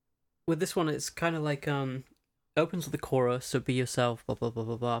with this one, it's kind of like opens with the chorus, so be yourself, blah blah blah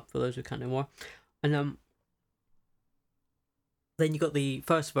blah blah. For those who can't know more, and then you got the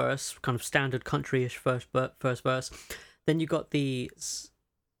first verse, kind of standard country-ish first verse. Then you got the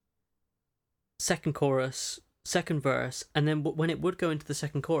second chorus, second verse, and then when it would go into the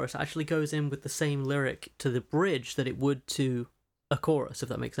second chorus, it actually goes in with the same lyric to the bridge that it would to a chorus, if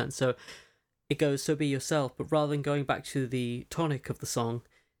that makes sense. So it goes, so be yourself, but rather than going back to the tonic of the song,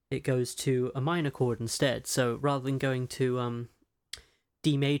 it goes to a minor chord instead. So rather than going to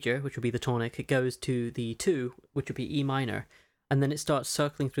D major, which would be the tonic, it goes to the 2, which would be E minor, and then it starts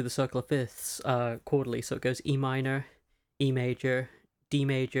circling through the circle of fifths chordally. So it goes E minor, E major, D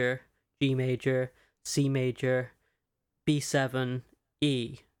major, G major, C major, B7,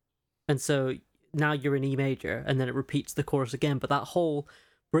 E, and so now you're in E major, and then it repeats the chorus again. But that whole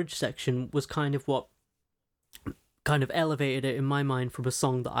bridge section was kind of what kind of elevated it in my mind from a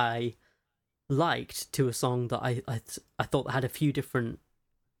song that I liked to a song that I thought had a few different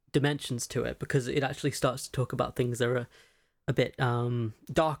dimensions to it, because it actually starts to talk about things that are a bit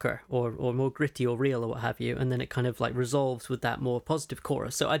darker or more gritty or real or what have you, and then it kind of like resolves with that more positive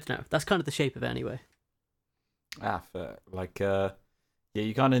chorus. So I don't know, that's kind of the shape of it anyway. Fair. Like, yeah,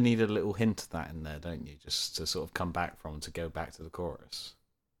 you kind of need a little hint of that in there, don't you? Just to sort of come back from, to go back to the chorus.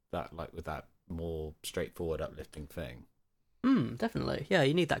 That, like, with that more straightforward, uplifting thing. Definitely. Yeah,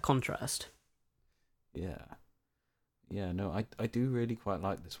 you need that contrast. Yeah. Yeah, no, I do really quite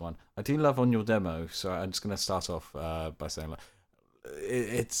like this one. I do love On Your Demo, so I'm just going to start off by saying, like,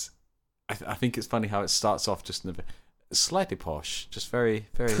 I think it's funny how it starts off just in a bit, slightly posh, just very,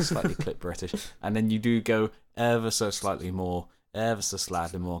 very slightly clip British, and then you do go ever so slightly more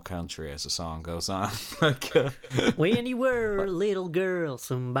country as the song goes on. Like, when you were a little girl,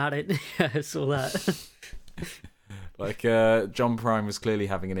 somebody... Yeah, I saw that. Like, John Prine was clearly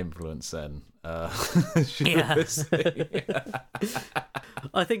having an influence then. Yeah.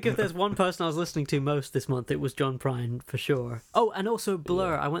 I think if there's one person I was listening to most this month, it was John Prine, for sure. Oh, and also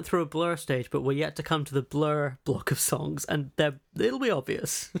Blur. Yeah. I went through a Blur stage, but we're yet to come to the Blur block of songs, and it'll be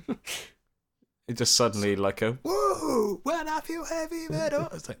obvious. It just suddenly like a, whoa, when I feel heavy metal.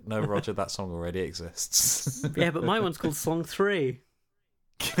 It's like, no, Roger, that song already exists. Yeah, but my one's called Song 3.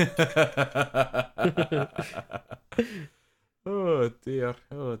 Oh dear.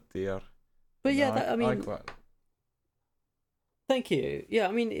 But yeah, thank you. Yeah,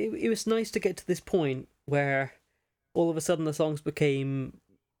 I mean, it was nice to get to this point where all of a sudden the songs became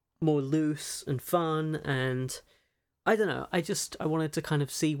more loose and fun, and I don't know, I wanted to kind of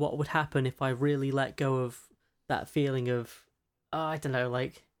see what would happen if I really let go of that feeling of, I don't know,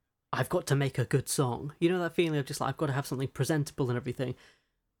 like, I've got to make a good song. You know, that feeling of just like, I've got to have something presentable and everything.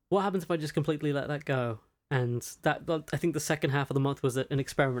 What happens if I just completely let that go? And that, I think the second half of the month was an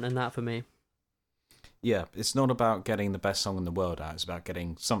experiment in that for me. Yeah, it's not about getting the best song in the world out. It's about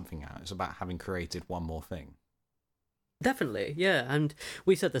getting something out. It's about having created one more thing. Definitely, yeah. And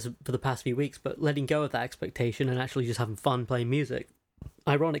we said this for the past few weeks, but letting go of that expectation and actually just having fun playing music,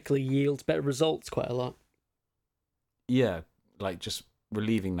 ironically, yields better results quite a lot. Yeah, like just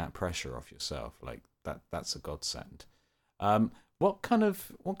relieving that pressure off yourself, like that's a godsend. What kind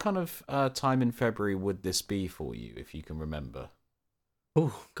of time in February would this be for you, if you can remember?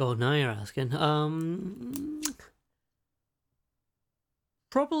 Oh God, now you're asking.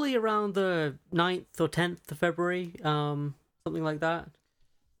 Probably around the 9th or 10th of February, something like that.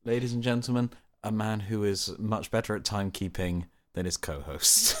 Ladies and gentlemen, a man who is much better at timekeeping than his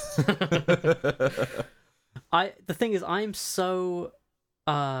co-host. The thing is, I'm so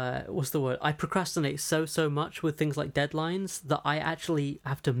what's the word? I procrastinate so much with things like deadlines that I actually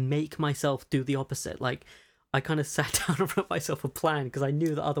have to make myself do the opposite. Like, I kind of sat down and wrote myself a plan because I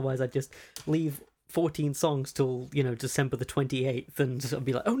knew that otherwise I'd just leave 14 songs till, December the 28th, and I'd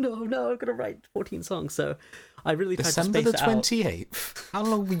be like, oh no, I'm gonna write 14 songs. So I really tried December to space the 28th. How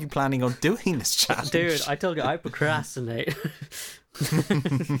long were you planning on doing this challenge? Dude, I told you I procrastinate.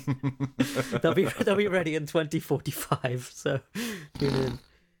 they'll be ready in 2045. So tune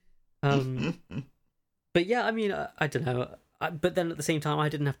in. But yeah, I mean, I don't know. But then at the same time, I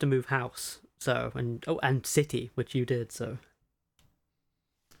didn't have to move house. So and city, which you did. So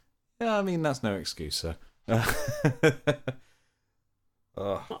yeah, I mean that's no excuse, sir. I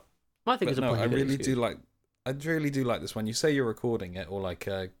think it's a no. I really excuse. do like this one. You say you're recording it, or like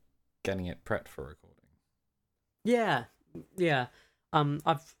getting it prepped for recording. Yeah.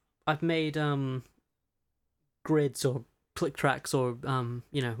 I've made grids or click tracks or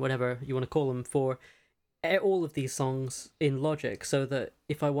whatever you want to call them for all of these songs in Logic, so that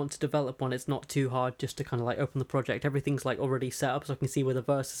if I want to develop one, it's not too hard just to kind of like open the project. Everything's like already set up, so I can see where the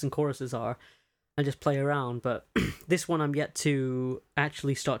verses and choruses are and just play around. But this one I'm yet to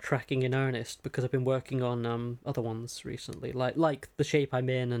actually start tracking in earnest because I've been working on other ones recently, like The Shape I'm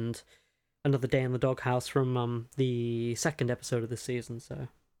In and Another Day in the Doghouse from the second episode of this season. So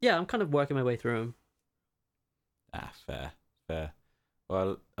yeah, I'm kind of working my way through them. Fair.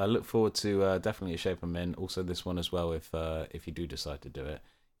 Well, I look forward to definitely A Shape I'm In. Also this one as well, if you do decide to do it.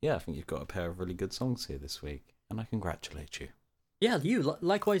 Yeah, I think you've got a pair of really good songs here this week, and I congratulate you. Yeah,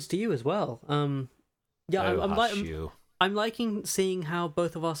 likewise to you as well. Yeah, I'm liking seeing how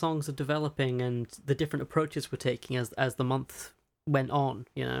both of our songs are developing and the different approaches we're taking as the month went on.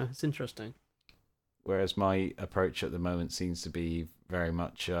 It's interesting. Whereas my approach at the moment seems to be very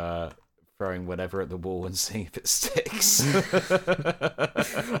much throwing whatever at the wall and seeing if it sticks.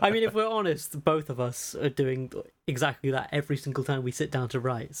 I mean, if we're honest, both of us are doing exactly that every single time we sit down to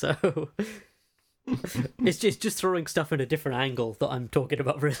write. So it's just throwing stuff in a different angle that I'm talking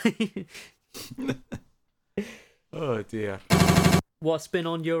about, really. Oh dear. What's been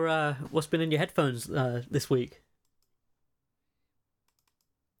in your headphones this week?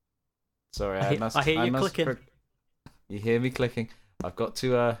 Sorry, I hear you clicking. You hear me clicking? I've got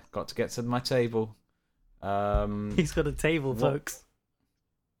to get to my table. He's got a table, folks.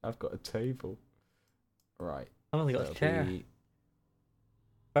 I've got a table. Right. I've only got a chair.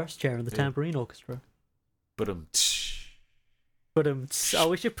 First chair in the tambourine orchestra. But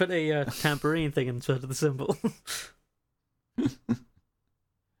we should put a tambourine thing instead of the cymbal.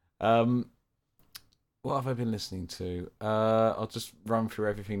 What have I been listening to? I'll just run through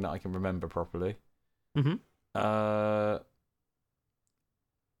everything that I can remember properly. Mm-hmm.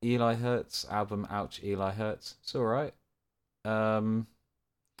 Eli Hertz album, Ouch Eli Hertz. It's alright. Jordan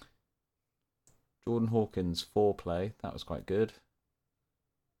Hawkins, Foreplay. That was quite good.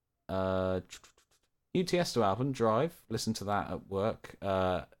 New Tiesto album, Drive. Listened to that at work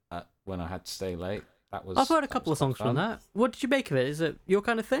when I had to stay late. I've heard a couple of songs from that. What did you make of it? Is it your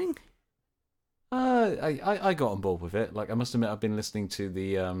kind of thing? I got on board with it. Like, I must admit, I've been listening to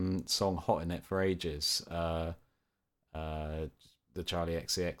the song Hot in It for ages. The Charlie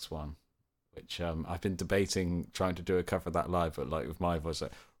XCX one, which I've been debating trying to do a cover of that live, but like with my voice,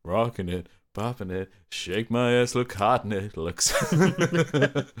 like rocking it, popping it, shake my ass, look hot in it, looks.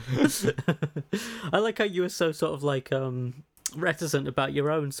 I like how you were so sort of like reticent about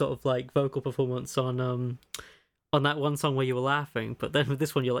your own sort of like vocal performance on that one song where you were laughing, but then with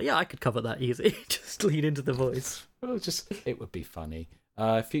this one you're like, yeah, I could cover that easy. Just lean into the voice. Well, it would be funny.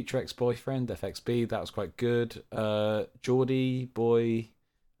 Future Ex-Boyfriend, FXB, that was quite good. Geordie Boy,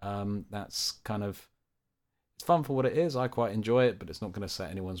 that's kind of, it's fun for what it is. I quite enjoy it, but it's not going to set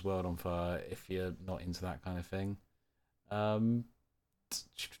anyone's world on fire if you're not into that kind of thing.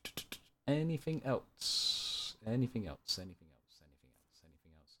 Anything else?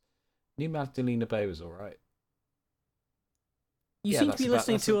 New Magdalena Bay was alright. You seem to be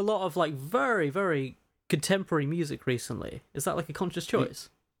listening to a lot of like very, very contemporary music recently. Is that like a conscious choice?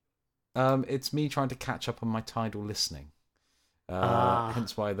 It's me trying to catch up on my Tidal listening.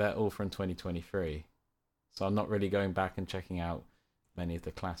 Hence why they're all from 2023. So I'm not really going back and checking out many of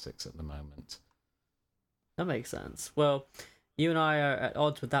the classics at the moment. That makes sense. Well, you and I are at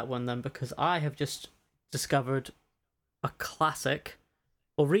odds with that one then, because I have just discovered a classic,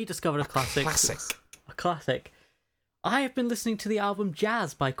 or rediscovered a classic. A classic. I have been listening to the album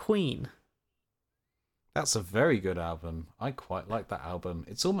Jazz by Queen. That's a very good album. I quite like that album.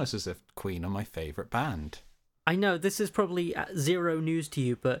 It's almost as if Queen are my favourite band. I know, this is probably zero news to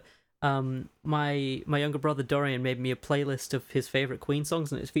you, but my younger brother Dorian made me a playlist of his favourite Queen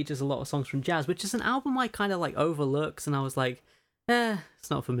songs, and it features a lot of songs from Jazz, which is an album I kind of like overlooks, and I was like, it's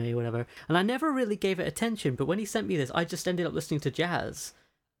not for me, whatever. And I never really gave it attention, but when he sent me this, I just ended up listening to Jazz.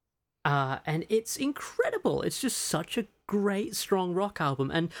 And it's incredible. It's just such a great, strong rock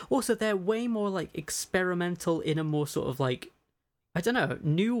album. And also, they're way more like experimental in a more sort of like, I don't know,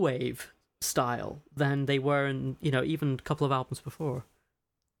 new wave style than they were in, even a couple of albums before.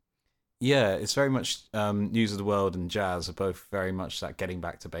 Yeah, it's very much News of the World and Jazz are both very much that getting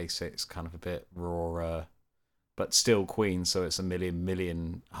back to basics, kind of a bit raw, but still Queen, so it's a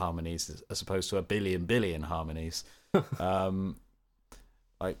million harmonies as opposed to a billion harmonies.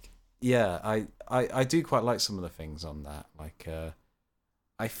 Yeah, I do quite like some of the things on that. Like,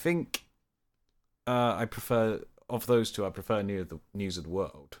 I think I prefer, of those two, I prefer News of the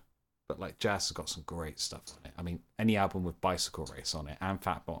World. But like Jazz has got some great stuff on it. I mean, any album with Bicycle Race on it, and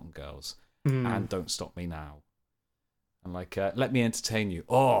Fat Bottom Girls, and Don't Stop Me Now. And like, Let Me Entertain You.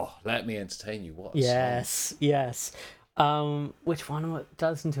 Oh, Let Me Entertain You. What a song. Yes. Which one did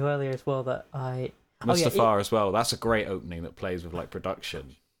I listen to earlier as well that I... Mustafa as well. That's a great opening that plays with like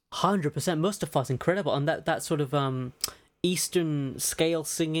production. 100%. Mustafa's incredible, and that sort of Eastern scale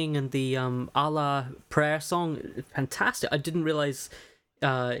singing and the Allah prayer song, fantastic. I didn't realize,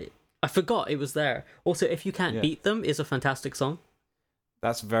 I forgot it was there. Also, If You Can't Beat Them is a fantastic song.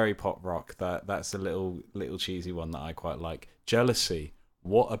 That's very pop rock. That's a little cheesy one that I quite like. Jealousy.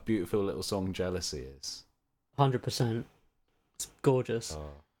 What a beautiful little song Jealousy is. 100%. It's gorgeous.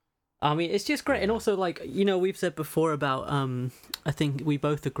 Oh. I mean, it's just great. Yeah. And also, like, we've said before about, I think we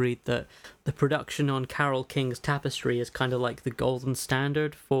both agreed that the production on Carole King's Tapestry is kind of like the golden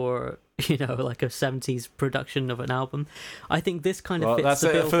standard for, like a 70s production of an album. I think this kind of fits that's the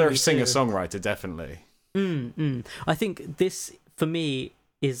bill for a singer-songwriter, definitely. I think this, for me,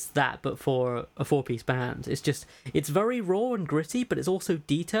 is that, but for a four-piece band. It's very raw and gritty, but it's also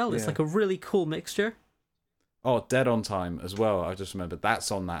detailed. It's like a really cool mixture. Oh, Dead on Time as well. I just remembered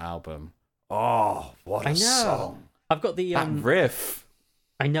that's on that album. Oh, what a song! I've got the that riff.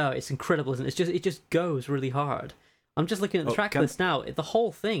 I know, it's incredible, isn't it? It just goes really hard. I'm just looking at the track list now. The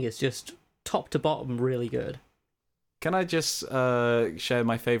whole thing is just top to bottom really good. Can I just share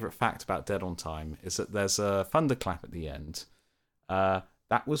my favourite fact about Dead on Time? Is that there's a thunderclap at the end.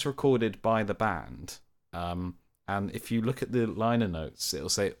 That was recorded by the band. And if you look at the liner notes, it'll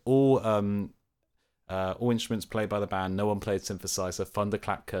say all instruments played by the band, no one played synthesizer,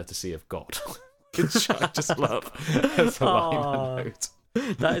 thunderclap courtesy of God. Which I just love as a liner note.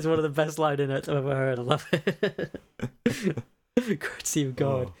 That is one of the best liner notes I've ever heard. I love it. Courtesy of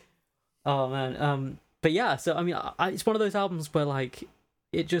God. Oh man. But yeah, so I mean, it's one of those albums where like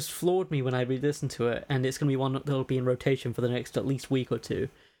it just floored me when I re-listened to it, and it's gonna be one that'll be in rotation for the next at least week or two.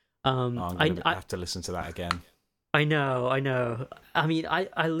 I'm gonna have to listen to that again. I know. I mean,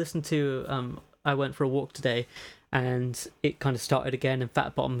 I listened to I went for a walk today, and it kind of started again, and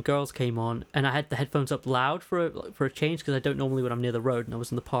Fat Bottom Girls came on, and I had the headphones up loud for a change, because I don't normally when I'm near the road, and I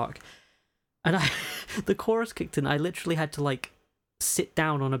was in the park, and the chorus kicked in. I literally had to like sit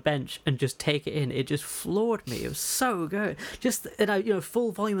down on a bench and just take it in. It just floored me. It was so good. Just, and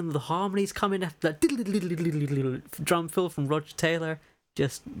full volume, and the harmonies coming after that drum fill from Roger Taylor.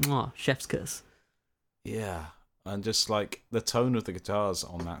 Just chef's kiss. Yeah, and just like the tone of the guitars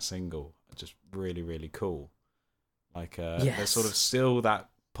on that single are just really, really cool. Like they're sort of still that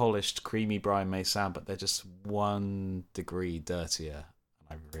polished, creamy Brian May sound, but they're just 1 degree dirtier.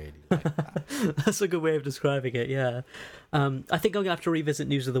 I really like that. That's a good way of describing it. Yeah, I think I'm gonna have to revisit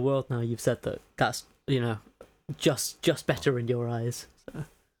News of the World now. You've said that's just better in your eyes. So.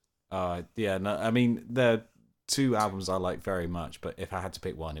 Yeah. No, I mean, they're 2 albums I like very much, but if I had to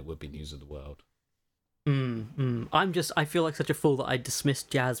pick one, it would be News of the World. I feel like such a fool that I dismissed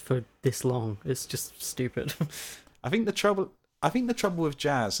jazz for this long. It's just stupid. I think the trouble with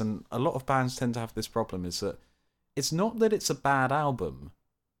jazz, and a lot of bands tend to have this problem, is that it's not that it's a bad album.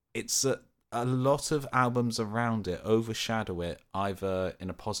 It's that a lot of albums around it overshadow it, either in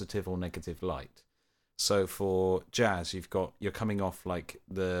a positive or negative light. So for jazz, you're coming off like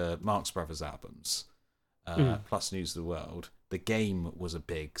the Marx Brothers albums, plus News of the World. The Game was a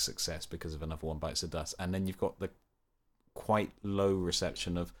big success because of Another One Bites the Dust, and then you've got the quite low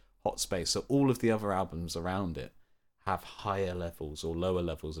reception of Hot Space. So all of the other albums around it have higher levels or lower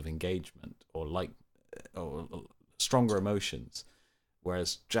levels of engagement, or stronger emotions.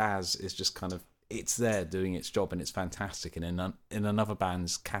 Whereas jazz is just kind of, it's there doing its job, and it's fantastic. And in another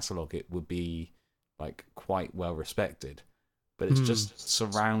band's catalogue, it would be like quite well respected, but it's just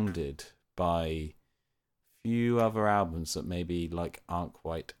surrounded by few other albums that maybe like aren't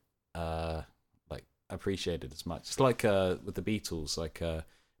quite like appreciated as much. It's like with the Beatles, like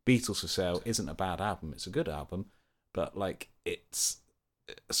Beatles for Sale isn't a bad album; it's a good album, but like it's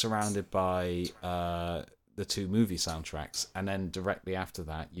surrounded by the 2 movie soundtracks, and then directly after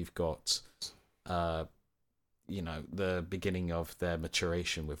that you've got the beginning of their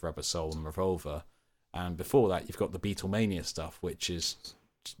maturation with Rubber Soul and Revolver, and before that you've got the Beatlemania stuff, which is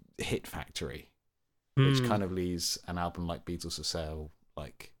Hit Factory, which kind of leaves an album like Beatles for Sale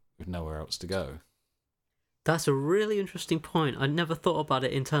like with nowhere else to go. That's a really interesting point. I never thought about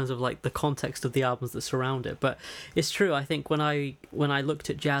it in terms of like the context of the albums that surround it, but it's true. I think when I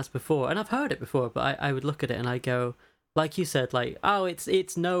looked at jazz before, and I've heard it before, but I would look at it and I go, like you said, like, oh,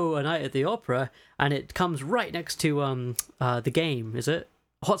 it's no A Night at the Opera, and it comes right next to The Game, is it?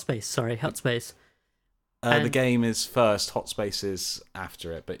 Hot Space. The Game is first, Hot Space is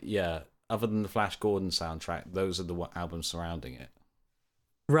after it, but yeah, other than the Flash Gordon soundtrack, those are the albums surrounding it.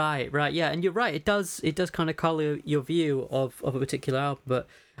 Right, yeah, and you're right. It does kind of colour your view of a particular album. But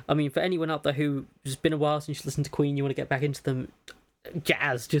I mean, for anyone out there who's been a while since you listened to Queen, you want to get back into them,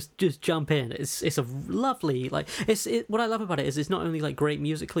 jazz, just jump in. It's a lovely, like, what I love about it is it's not only like great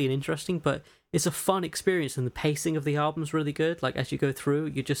musically and interesting, but it's a fun experience, and the pacing of the album's really good. Like as you go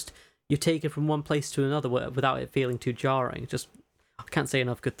through, you take it from one place to another without it feeling too jarring. I can't say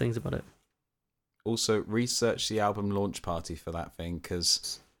enough good things about it. Also, research the album launch party for that thing,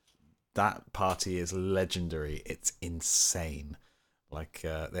 because that party is legendary. It's insane. Like,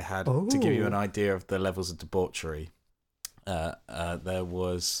 they had, to give you an idea of the levels of debauchery, there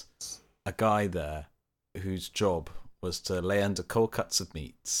was a guy there whose job was to lay under cold cuts of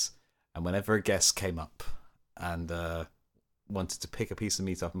meats, and whenever a guest came up and wanted to pick a piece of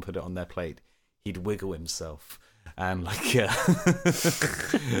meat up and put it on their plate, he'd wiggle himself. And like and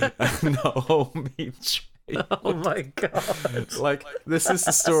the whole meat tray. Oh my god! Like this is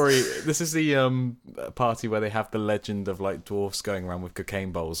the story. This is the party where they have the legend of like dwarfs going around with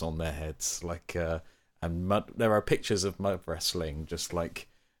cocaine bowls on their heads. Like and there are pictures of mud wrestling, just like,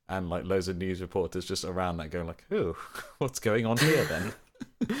 and like loads of news reporters just around that going like, "Oh, what's going on here then?"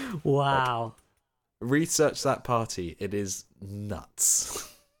 Wow! Like, research that party. It is nuts.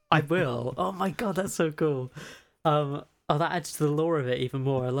 I will. Oh my god, that's so cool. Oh, that adds to the lore of it even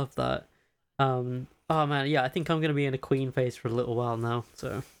more. I love that. Oh man, yeah, I think I'm gonna be in a Queen phase for a little while now.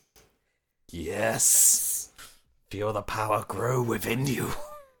 So Yes. Feel the power grow within you.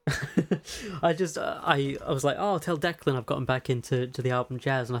 I just I was like, oh, I'll tell Declan I've gotten back into the album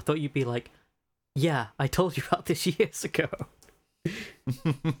Jazz, and I thought you'd be like, yeah, I told you about this years ago.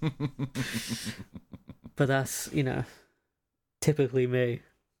 But that's, typically me.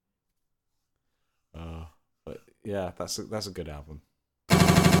 But yeah, that's a good album.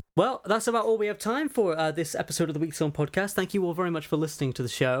 Well, that's about all we have time for this episode of the Weekly Song Podcast. Thank you all very much for listening to the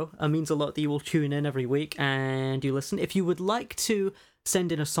show. It means a lot that you all tune in every week and you listen. If you would like to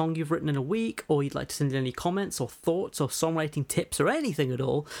send in a song you've written in a week, or you'd like to send in any comments or thoughts or songwriting tips or anything at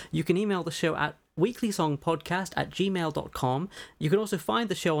all, you can email the show at weeklysongpodcast@gmail.com. You can also find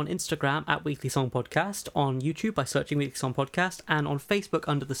the show on Instagram at Weekly Song Podcast, on YouTube by searching Weekly Song Podcast, and on Facebook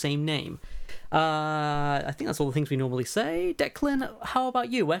under the same name. I think that's all the things we normally say. Declan, how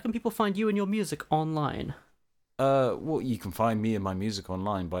about you? Where can people find you and your music online? Well, you can find me and my music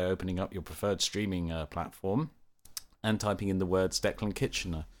online by opening up your preferred streaming platform and typing in the words Declan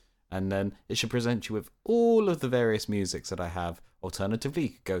Kitchener. And then it should present you with all of the various musics that I have. Alternatively, you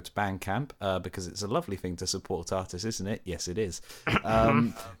could go to Bandcamp, because it's a lovely thing to support artists, isn't it? Yes, it is.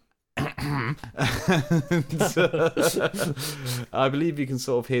 I believe you can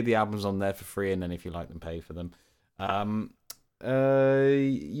sort of hear the albums on there for free, and then if you like them, pay for them.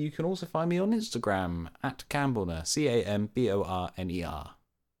 You can also find me on Instagram at Camborner, Camborner.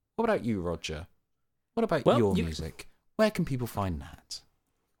 What about you, Roger? What about your music? Where can people find that?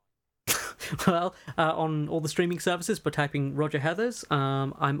 Well, on all the streaming services by typing Roger Heathers.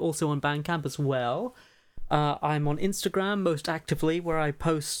 I'm also on Bandcamp as well. I'm on Instagram most actively, where I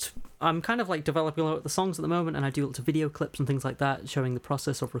post. I'm kind of like developing a lot of the songs at the moment, and I do lots of video clips and things like that, showing the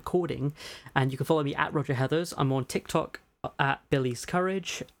process of recording. And you can follow me at Roger Heathers. I'm on TikTok at Billy's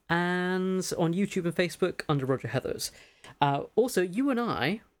Courage, and on YouTube and Facebook under Roger Heathers. Also, you and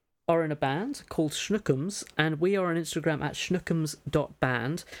I are in a band called Schnookums, and we are on Instagram at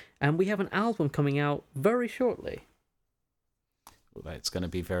schnookums.band, and we have an album coming out very shortly. Well, it's going to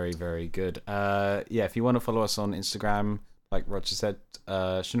be very, very good. If you want to follow us on Instagram, like Roger said,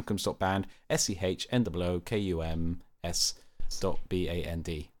 schnookums.band,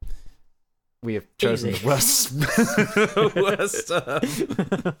 SCHNOOKUMS.BAND. We have chosen the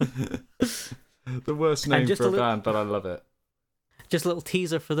worst name for a band, but I love it. Just a little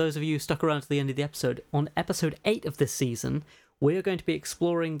teaser for those of you who stuck around to the end of the episode. On episode 8 of this season, we're going to be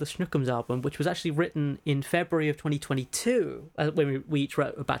exploring the Schnookums album, which was actually written in February of 2022, when we each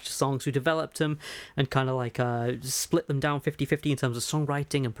wrote a batch of songs. We developed them and kind of like split them down 50-50 in terms of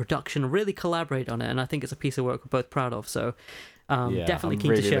songwriting and production, and really collaborate on it. And I think it's a piece of work we're both proud of. So definitely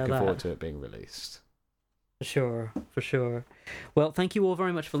keen to share that. I'm really looking forward to it being released. For sure. Well, thank you all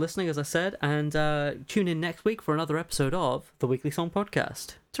very much for listening, as I said, and tune in next week for another episode of the Weekly Song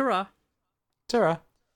Podcast. Ta-ra! Ta-ra!